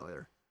should do that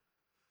later.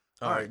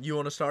 All right. You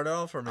want to start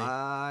off or me?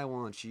 I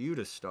want you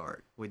to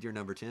start with your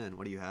number 10.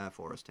 What do you have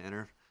for us,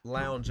 Tanner?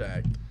 Lounge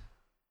Act.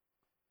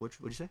 What'd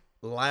you say?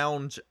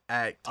 Lounge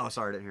Act. Oh,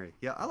 sorry, I didn't hear you.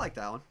 Yeah, I like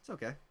that one. It's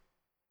okay.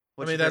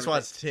 That's why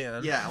it's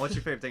 10. Yeah, what's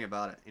your favorite thing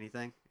about it?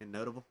 Anything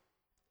notable?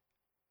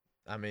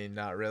 I mean,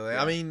 not really.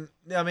 Yeah. I mean,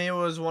 it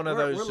was one of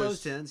those. We're low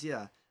 10s,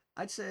 yeah.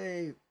 I'd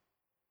say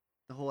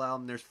the whole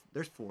album.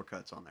 There's 4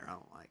 cuts on there I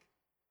don't like.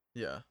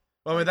 Yeah.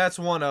 Well, I mean, that's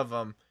one of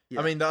them. Yeah.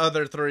 I mean, the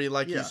other 3,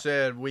 like you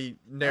said, we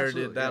narrowed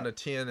it down to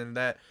 10, and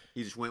that.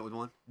 You just went with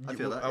one. I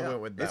feel that. I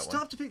went with that. It's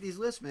tough to pick these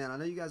lists, man. I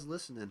know you guys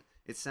listening.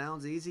 It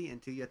sounds easy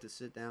until you have to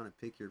sit down and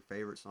pick your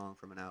favorite song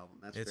from an album.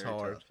 It's very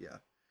hard. Tough. Yeah,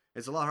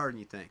 it's a lot harder than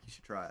you think. You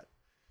should try it.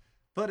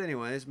 But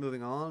anyways,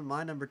 moving on.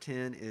 My number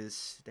 10 is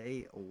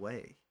 "Stay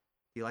Away."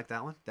 Do you like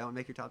that one? That would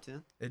make your top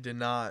 10? It did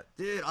not.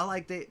 Dude, I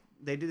like they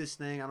do this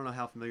thing. I don't know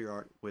how familiar you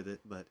are with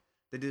it, but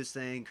they do this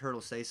thing. Kurt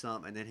will say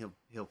something, and then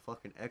he'll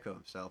fucking echo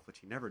himself, which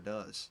he never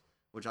does,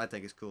 which I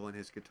think is cool, and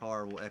his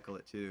guitar will echo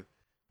it too.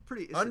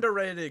 Pretty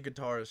underrated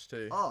guitarist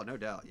too. Oh, no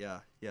doubt.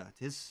 Yeah.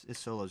 His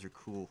solos are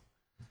cool.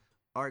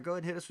 All right, go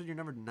ahead and hit us with your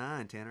number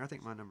 9, Tanner. I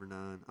think my number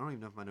 9. I don't even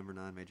know if my number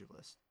 9 made your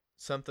list.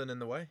 Something in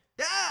the Way.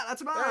 Yeah,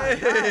 that's mine.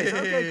 Hey! Nice.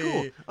 Okay,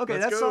 cool. Okay,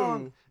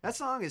 that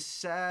song is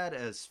sad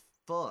as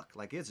fuck.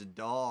 Like, it's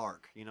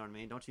dark. You know what I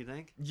mean? Don't you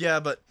think? Yeah,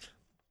 but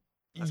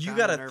you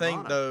gotta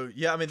think though.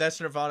 Yeah, I mean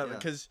that's Nirvana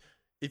because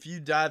if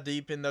you dive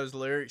deep in those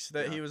lyrics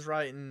that he was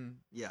writing,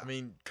 I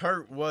mean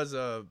Kurt was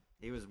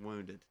he was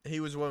wounded. He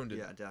was wounded.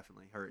 Yeah,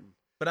 definitely hurting.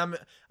 But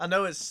I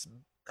know this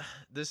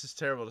is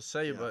terrible to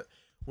say, but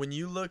when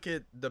you look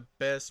at the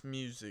best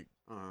music,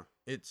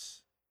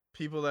 it's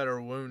people that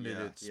are wounded.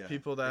 It's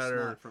people that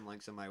are not from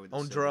like somebody with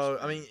on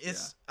drugs. I mean,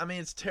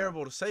 it's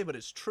terrible to say, but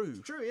it's true.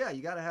 It's true. Yeah,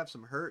 you got to have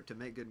some hurt to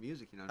make good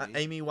music. You know what I mean?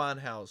 Amy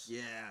Winehouse.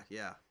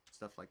 Yeah,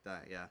 stuff like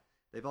that. Yeah,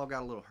 they've all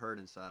got a little hurt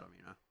inside them,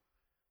 you know,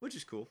 which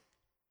is cool.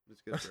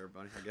 It's good for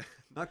everybody. I guess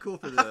not cool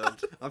for them.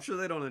 I'm sure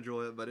they don't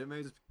enjoy it, but it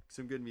makes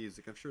some good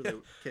music. I'm sure they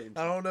came.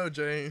 I don't know,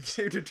 James.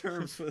 Came to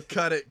terms with.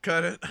 Cut it.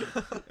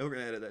 We're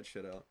gonna edit that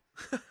shit out.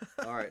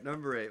 All right,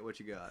 number 8. What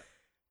you got?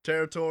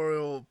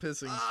 Territorial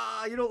Pissing.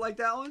 You don't like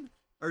that one?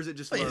 Or is it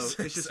just low? It's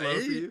just low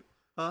for you?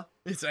 Huh?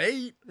 It's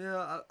 8.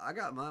 Yeah, I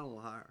got mine a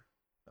little higher.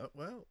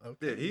 Well,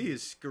 okay. Dude, he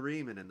is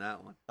screaming in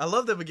that one. I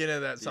love the beginning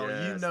of that song.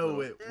 You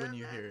know it when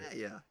you hear it.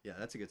 Yeah,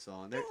 that's a good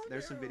song.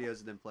 There's some videos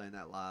of them playing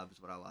that live is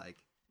what I like.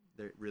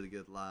 They're really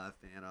good live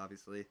fan,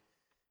 obviously.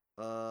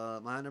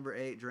 My number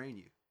 8, Drain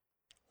You.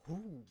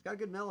 Ooh. It's got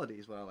good melody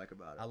is what I like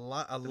about it. I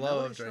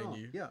love Drain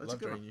You. Yeah, that's a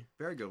good one.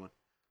 Very good one.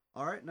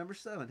 All right, number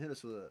 7. Hit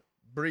us with it.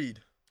 Breed.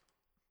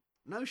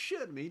 No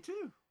shit, me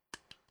too.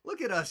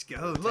 Look at us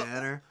go,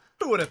 Tanner.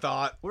 Who would have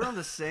thought? We're on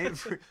the same.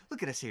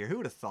 Look at us here. Who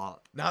would have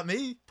thought? Not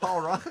me.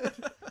 Paul Rudd.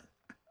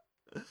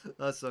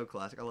 That's so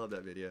classic. I love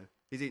that video.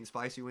 He's eating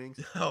spicy wings.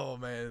 Oh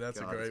man, that's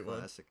a great one.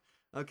 Classic.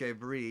 Okay,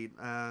 Breed.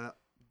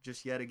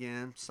 Just yet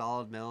again,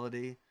 solid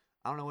melody.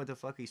 I don't know what the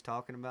fuck he's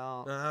talking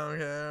about. Okay.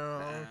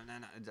 No.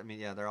 I mean,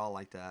 yeah, they're all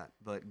like that.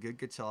 But good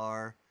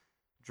guitar,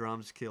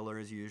 drums killer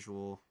as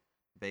usual,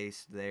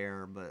 bass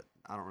there, but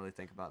I don't really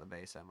think about the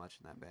bass that much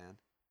in that band.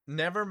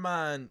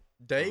 Nevermind.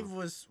 Dave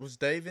was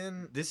Dave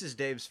in? This is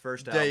Dave's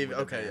first album. Dave,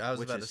 okay, band, I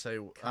was about to say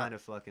kind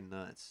of fucking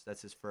nuts.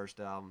 That's his first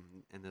album,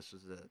 and this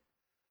was it.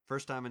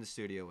 First time in the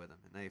studio with him,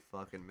 and they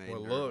fucking made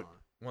Nirvana. Look,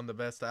 one of the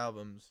best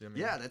albums. I mean,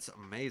 yeah, that's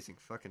amazing.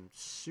 Fucking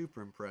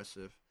super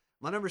impressive.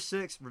 My number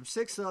 6, from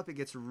 6 up, it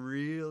gets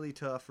really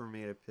tough for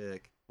me to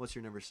pick. What's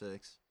your number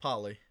 6?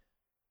 Polly.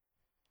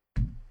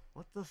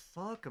 What the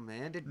fuck,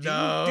 man? Did you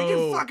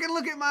fucking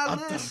look at my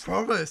list? I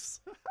promise.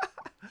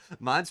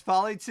 Mine's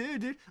Polly too,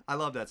 dude. I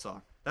love that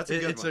song. That's a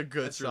good one. It's a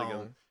good song. Really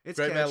good. It's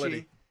great catchy.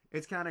 Melody.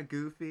 It's kind of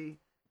goofy.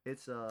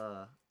 It's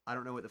I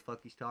don't know what the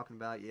fuck he's talking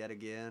about yet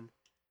again.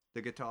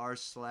 The guitar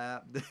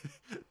slap.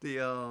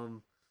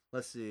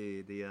 Let's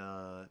see.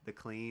 The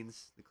clean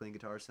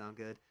guitars sound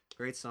good.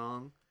 Great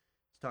song.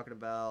 It's talking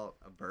about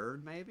a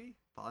bird, maybe.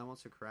 Polly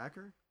wants a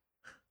cracker,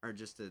 or it's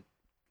just a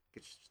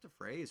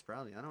phrase,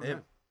 probably. I don't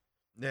know.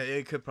 Yeah,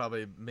 it could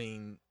probably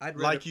mean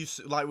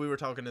like we were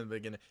talking in the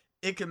beginning.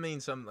 It could mean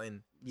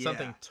something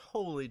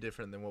totally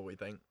different than what we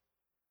think.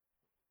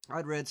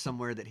 I'd read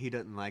somewhere that he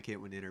doesn't like it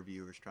when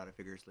interviewers try to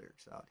figure his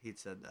lyrics out. He'd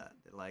said that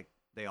like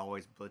they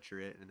always butcher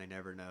it and they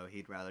never know.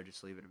 He'd rather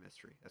just leave it a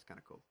mystery. That's kind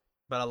of cool.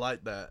 But I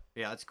like that.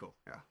 Yeah, that's cool.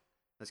 Yeah,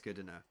 that's good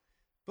to know.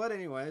 But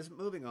anyways,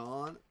 moving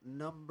on.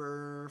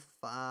 Number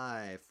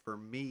 5 for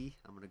me,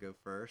 I'm gonna go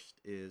first,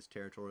 is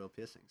Territorial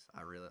Pissings.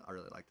 I really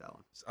like that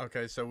one.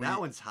 Okay, so that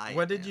one's hype.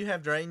 When did you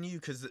have Drain You?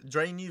 Because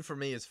Drain You for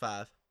me is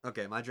 5.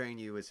 Okay, my Drain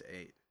You is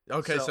 8.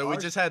 Okay, so we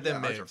just had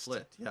them mixed. mixed.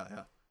 Flipped.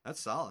 Yeah,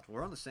 that's solid.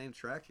 We're on the same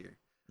track here.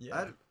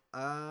 Yeah,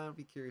 I'd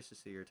be curious to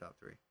see your top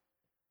 3.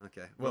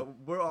 Okay, well,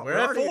 we're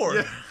at already, 4.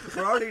 Yeah,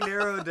 we're already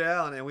narrowed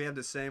down, and we have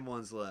the same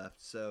ones left.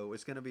 So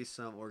it's gonna be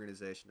some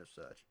organization of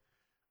such.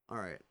 All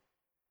right.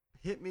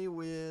 Hit me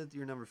with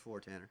your number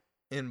 4, Tanner.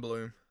 In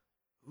Bloom.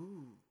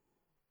 Ooh.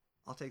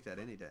 I'll take that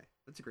any day.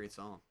 That's a great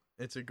song.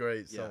 It's a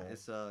great song. Yeah,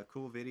 it's a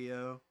cool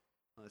video.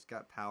 It's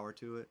got power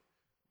to it.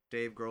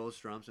 Dave Grohl's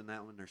drums in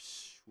that one, they're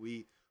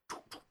sweet.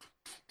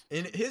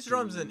 And his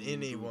drums in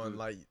anyone,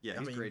 like... Yeah,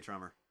 he's a great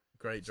drummer.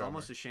 Great drummer. It's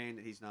almost a shame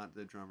that he's not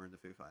the drummer in the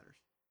Foo Fighters.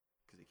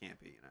 Because he can't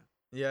be, you know.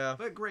 Yeah.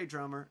 But great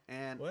drummer.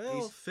 And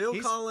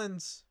Phil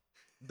Collins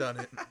done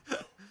it.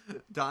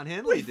 Don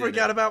Henley We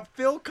forgot about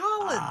Phil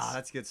Collins.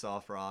 That's good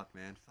soft rock,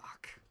 man.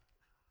 Fuck.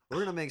 We're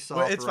going to make soft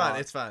rock.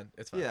 It's fine.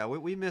 Yeah,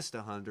 we missed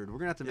 100. We're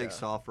going to have to make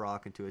soft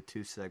rock into a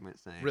 2-segment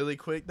thing. Really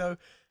quick, though.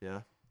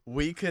 Yeah.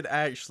 We could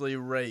actually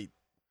rate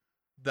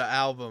the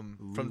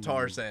album from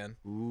Tarzan.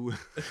 Ooh.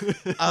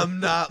 I'm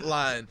not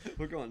lying.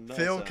 We're going nuts.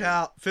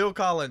 Phil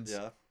Collins.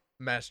 Yeah.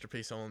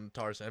 Masterpiece on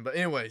Tarzan. But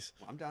anyways.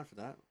 Well, I'm down for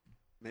that.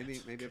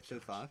 Maybe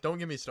episode 5. Don't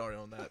get me started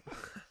on that.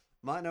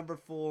 My number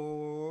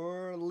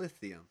 4,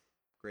 Lithium.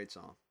 Great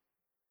song.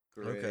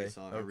 Great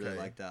song. I really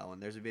like that one.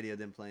 There's a video of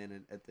them playing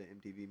it at the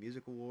MTV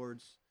Music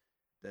Awards.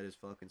 That is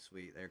fucking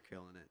sweet. They're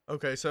killing it.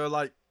 Okay, so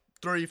like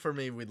 3 for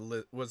me was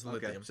Lithium.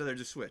 Okay, so they're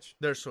just switched.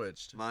 They're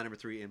switched. My number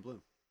 3, In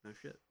Bloom. No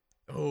shit.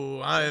 Oh,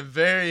 I am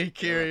very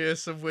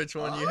curious of which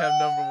one you have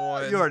number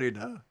 1. You already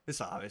know.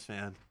 It's obvious,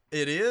 man.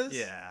 It is?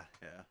 Yeah.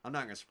 I'm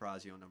not going to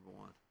surprise you on number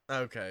 1.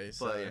 Okay,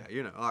 so. But yeah,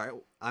 you know. All right.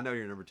 I know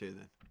you're number 2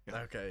 then.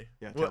 Yeah. Okay.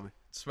 Yeah, tell me.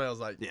 Smells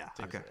like. Yeah.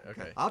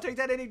 Okay. I'll take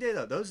that any day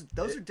though. Those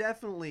are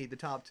definitely the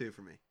top 2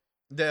 for me.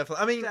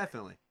 Definitely. I mean.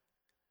 Definitely.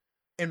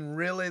 And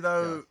really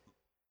though,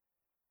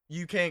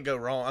 you can't go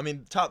wrong. I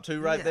mean, top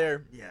 2 right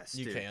there. Yes.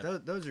 You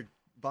can't. Those are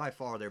by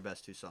far their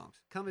best 2 songs.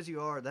 Come As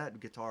You Are. That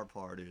guitar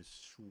part is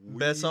sweet.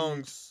 Best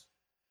songs.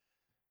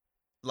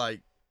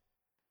 Like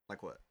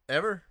what?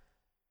 Ever?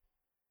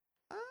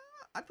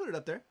 I'd put it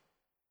up there.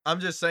 I'm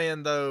just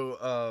saying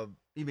though.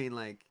 You mean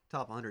like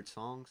top 100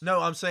 songs? No,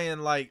 I'm saying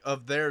like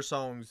of their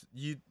songs.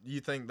 You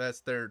think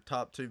that's their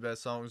top 2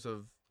 best songs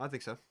of? I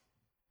think so.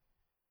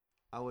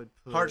 I would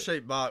put Heart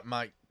Shaped Box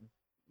might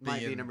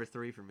be number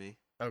 3 for me.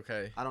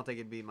 Okay. I don't think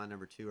it'd be my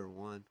number 2 or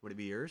 1. Would it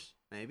be yours?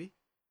 Maybe.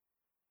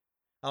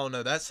 I don't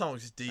know. That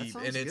song's deep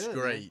and it's good,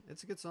 great. Man.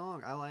 It's a good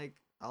song. I like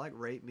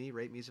Rape Me.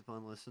 Rape Me's a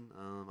fun listen.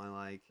 I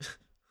like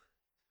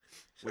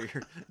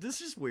weird. This is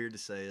just weird to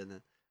say, isn't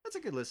it? That's a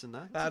good listen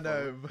though. I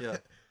know. Yeah.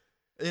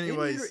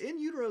 Anyways, In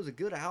Utero is a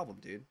good album,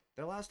 dude.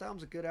 Their last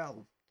album's a good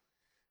album.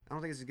 I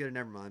don't think it's as good as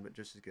Nevermind, but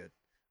just as good.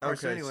 Okay,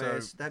 so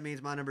anyways, that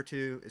means my number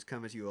 2 is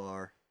Come As You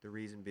Are. The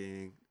reason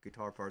being, the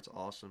guitar part's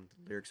awesome.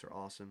 The lyrics are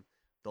awesome.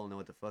 Don't know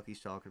what the fuck he's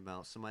talking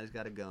about. Somebody's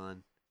got a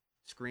gun.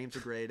 Screams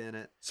are great in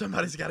it.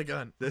 Somebody's got a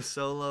gun. The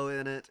solo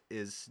in it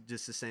is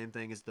just the same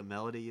thing as the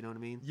melody, you know what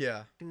I mean?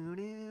 Yeah. You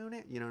know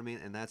what I mean?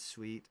 And that's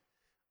sweet.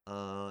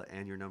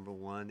 And your number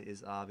 1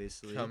 is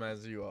obviously Come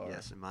As You Are.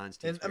 Yes, and mine's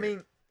Teen And Spirit. I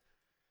mean,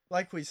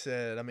 like we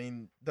said, I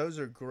mean, those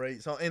are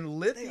great songs. And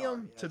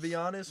Lithium, to be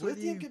honest with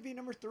you, Lithium could be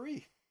number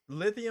 3.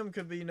 Lithium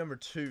could be number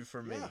 2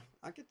 for me. Yeah,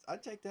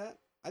 I'd take that.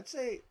 I'd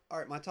say, all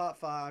right, my top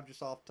 5,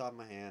 just off the top of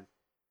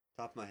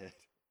my head.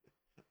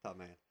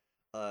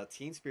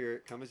 Teen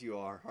Spirit, Come As You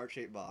Are, Heart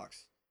Shaped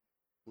Box,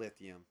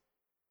 Lithium,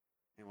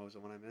 and what was the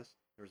one I missed?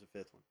 There was a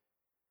 5th one.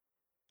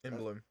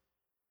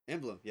 In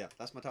Bloom, yeah,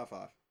 that's my top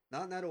 5.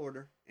 Not in that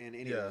order, and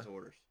any of those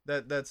orders.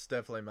 That's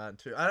definitely mine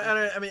too.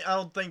 I mean, I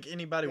don't think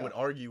anybody would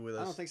argue with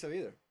us. I don't think so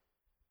either.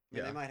 I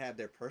mean, they might have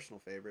their personal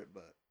favorite,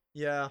 but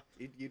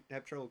you'd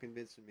have trouble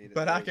convincing me.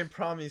 But I can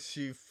promise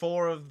you,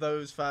 4 of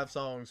those 5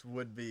 songs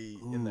would be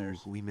in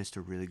theirs. We missed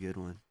a really good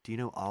one. Do you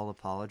know All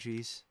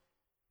Apologies?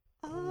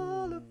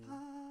 All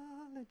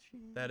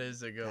Apologies. That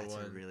is a good one.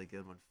 That's a really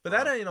good one. But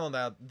that ain't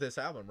on this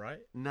album, right?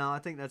 No, I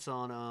think that's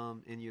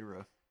on In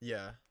Utero.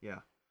 Yeah. Yeah.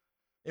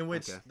 In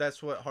which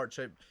that's what Heart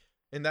Shaped,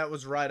 and that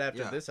was right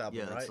after this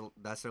album, right?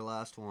 That's their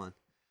last one.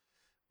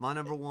 My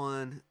number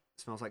 1,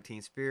 Smells Like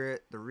Teen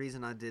Spirit. The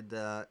reason I did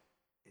that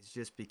is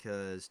just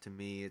because to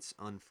me it's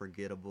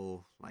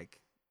unforgettable,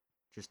 like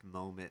just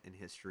moment in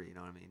history. You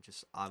know what I mean?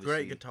 Just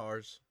obviously great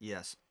guitars.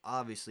 Yes,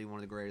 obviously one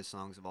of the greatest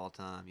songs of all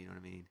time. You know what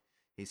I mean?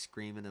 He's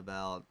screaming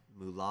about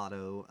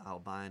mulatto,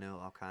 albino,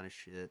 all kind of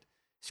shit.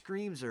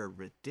 Screams are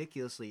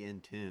ridiculously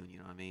in tune. You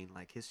know what I mean?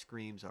 Like his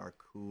screams are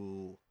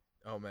cool.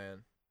 Oh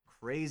man.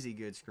 Crazy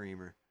good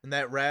screamer. And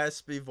that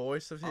raspy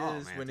voice of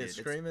his when it's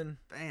screaming.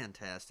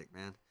 Fantastic,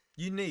 man.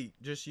 Unique,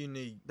 just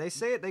unique.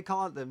 They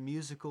call it the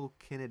musical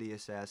Kennedy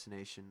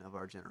assassination of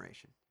our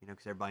generation. You know,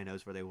 because everybody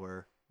knows where they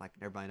were. Like,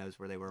 everybody knows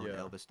where they were when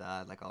Elvis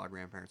died, like all our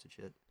grandparents and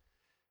shit.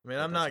 I mean,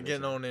 I'm not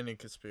getting on any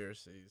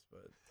conspiracies,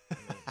 but...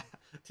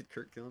 Did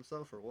Kurt kill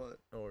himself or what?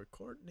 Or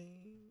Courtney?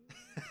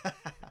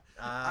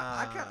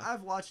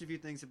 I've watched a few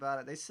things about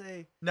it. They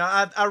say... No,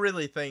 I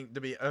really think,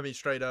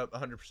 straight up,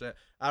 100%,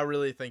 I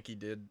really think he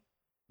did.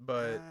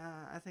 But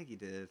I think he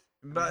did.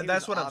 But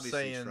that's what I'm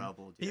saying.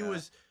 Troubled,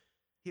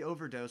 he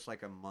overdosed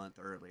like a month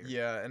earlier.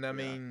 Yeah, and I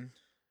mean,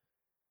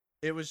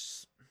 it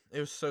was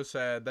so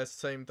sad. That's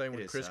the same thing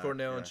with Chris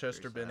Cornell and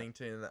Chester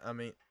Bennington. I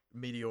mean,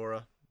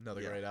 Meteora,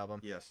 another great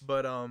album. Yes,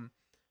 but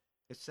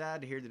it's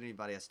sad to hear that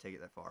anybody has to take it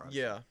that far.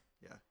 Yeah.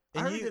 I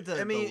heard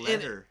that the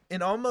letter.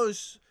 It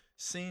almost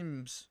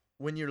seems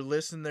when you're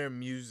listening to their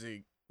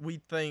music,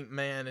 we think,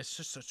 man, it's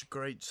just such a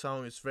great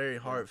song. It's very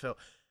heartfelt.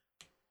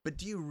 But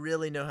do you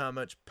really know how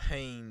much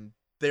pain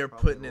they're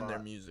putting in their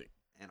music?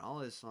 And all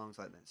his songs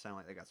like that sound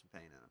like they got some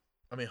pain in them.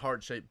 I mean,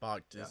 Heart Shaped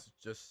Box is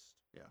just...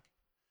 Yeah.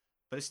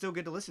 But it's still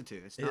good to listen to.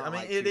 It's not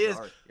like it is.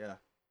 Dark. Yeah.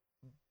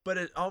 But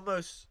it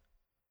almost...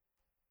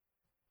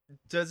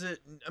 Does it...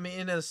 I mean,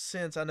 in a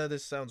sense, I know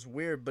this sounds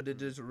weird, but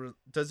it is...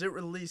 Does it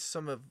release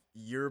some of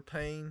your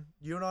pain?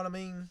 You know what I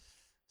mean?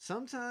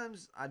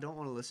 Sometimes I don't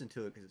want to listen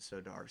to it because it's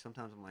so dark.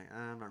 Sometimes I'm like,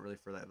 I'm not really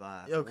for that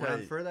vibe. Okay. When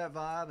I'm for that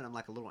vibe and I'm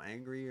like a little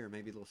angry or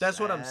maybe a little That's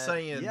sad, what I'm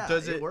saying. Yeah,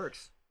 Does it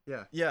works.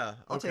 Yeah. Yeah.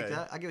 I'll take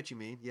that. I get what you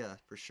mean. Yeah,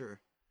 for sure.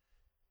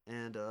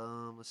 And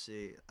let's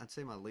see. I'd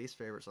say my least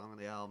favorite song on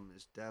the album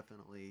is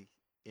definitely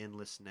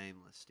Endless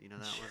Nameless. Do you know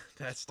that one?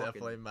 That's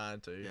definitely mine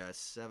too. Yeah, it's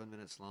 7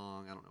 minutes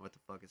long. I don't know what the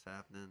fuck is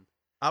happening.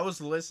 I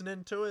was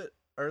listening to it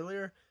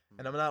earlier,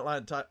 and I'm not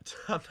lying to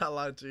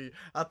you.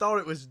 I thought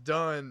it was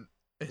done.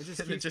 It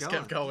just,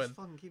 kept going. It just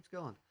fucking keeps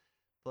going.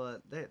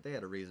 But they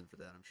had a reason for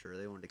that, I'm sure.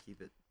 They wanted to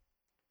keep it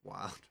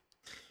wild.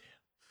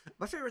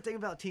 My favorite thing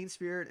about Teen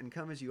Spirit and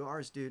Come As You Are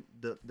is, dude,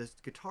 the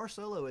guitar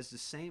solo is the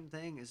same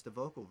thing as the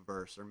vocal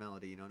verse or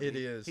melody, you know what I mean? It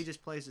is. He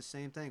just plays the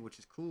same thing, which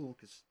is cool,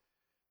 because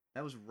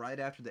that was right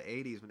after the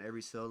 80s when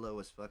every solo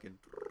was fucking,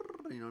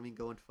 you know what I mean,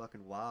 going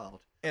fucking wild.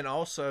 And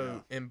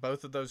also, in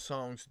both of those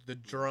songs, the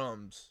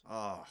drums.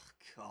 Oh,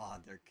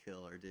 God, they're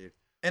killer, dude.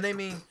 And I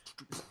mean,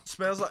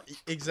 smells like...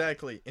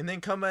 Exactly. And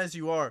then Come As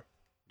You Are.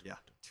 Yeah.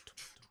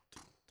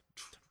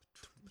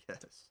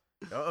 Yes.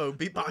 Uh-oh,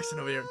 beatboxing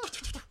over here.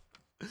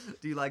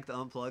 Do you like the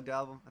Unplugged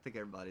album? I think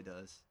everybody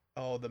does.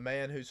 Oh, The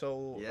Man Who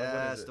Sold...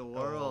 Yes, The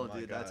World,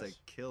 dude. Gosh. That's a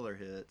killer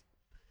hit.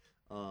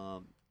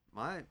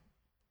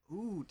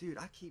 Dude,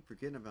 I keep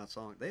forgetting about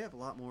songs. They have a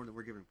lot more than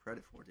we're giving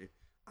credit for, dude.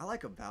 I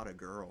like About a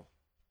Girl.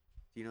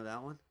 Do you know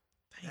that one?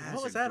 Dang,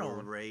 what was that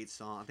on? Great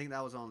song. I think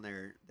that was on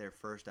their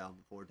first album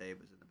before Dave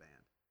was in the band.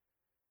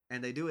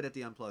 And they do it at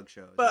the Unplugged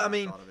shows. But I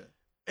mean,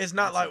 it's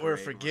not like we're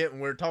forgetting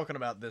we're talking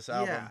about this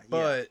album.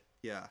 But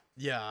yeah,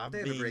 they have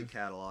a great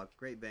catalog,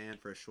 great band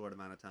for a short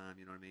amount of time.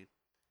 You know what I mean?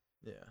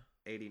 Yeah.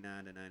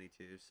 89 to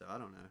 92. So I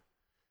don't know.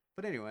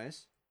 But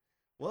anyways,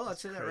 well, I'd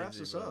say that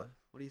wraps us up.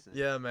 What do you think?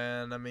 Yeah,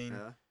 man. I mean,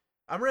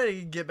 I'm ready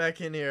to get back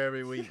in here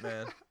every week,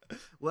 man.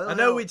 Well, I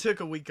know we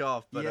took a week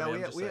off, but yeah,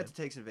 we had to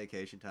take some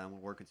vacation time. We're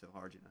working so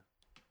hard, you know.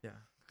 Yeah.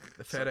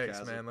 The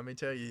FedEx, man. Let me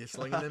tell you, you're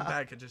slinging them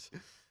packages.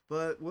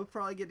 But we'll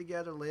probably get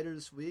together later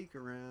this week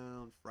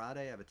around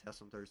Friday. I have a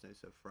test on Thursday,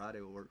 so Friday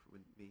will work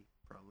with me,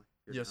 probably.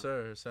 Yes,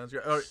 sir. Sounds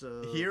good.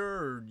 Here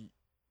or...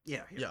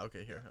 Yeah, here. Yeah,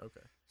 okay, here. Okay.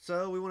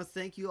 So we want to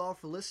thank you all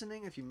for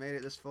listening. If you made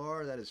it this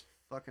far, that is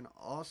fucking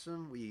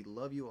awesome. We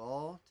love you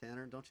all.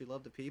 Tanner, don't you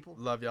love the people?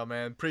 Love y'all,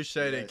 man.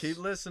 Appreciate it. Keep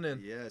listening.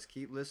 Yes,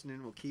 keep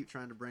listening. We'll keep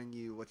trying to bring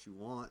you what you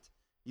want.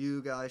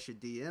 You guys should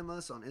DM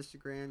us on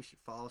Instagram. You should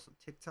follow us on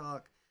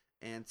TikTok.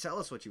 And tell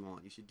us what you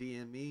want. You should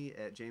DM me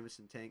at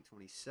Jameson Tank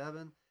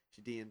 27. You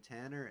should DM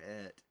Tanner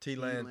at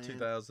T-Land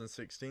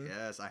 2016.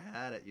 Yes, I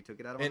had it. You took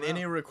it out of my mouth. And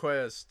any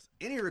request.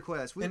 Any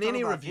request. And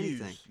any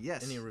reviews. Anything.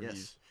 Yes. Any reviews.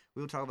 Yes.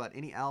 We'll talk about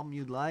any album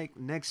you'd like.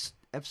 Next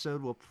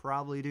episode, we'll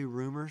probably do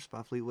Rumors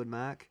by Fleetwood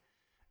Mac.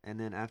 And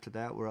then after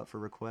that, we're up for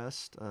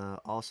request.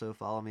 Also,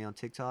 follow me on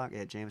TikTok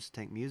at Jameson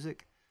Tank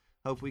Music.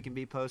 Hope we can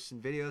be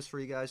posting videos for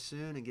you guys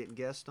soon and getting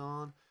guests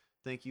on.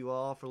 Thank you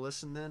all for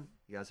listening.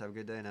 You guys have a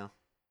good day now.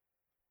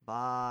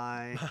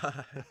 Bye.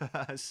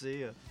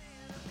 See ya.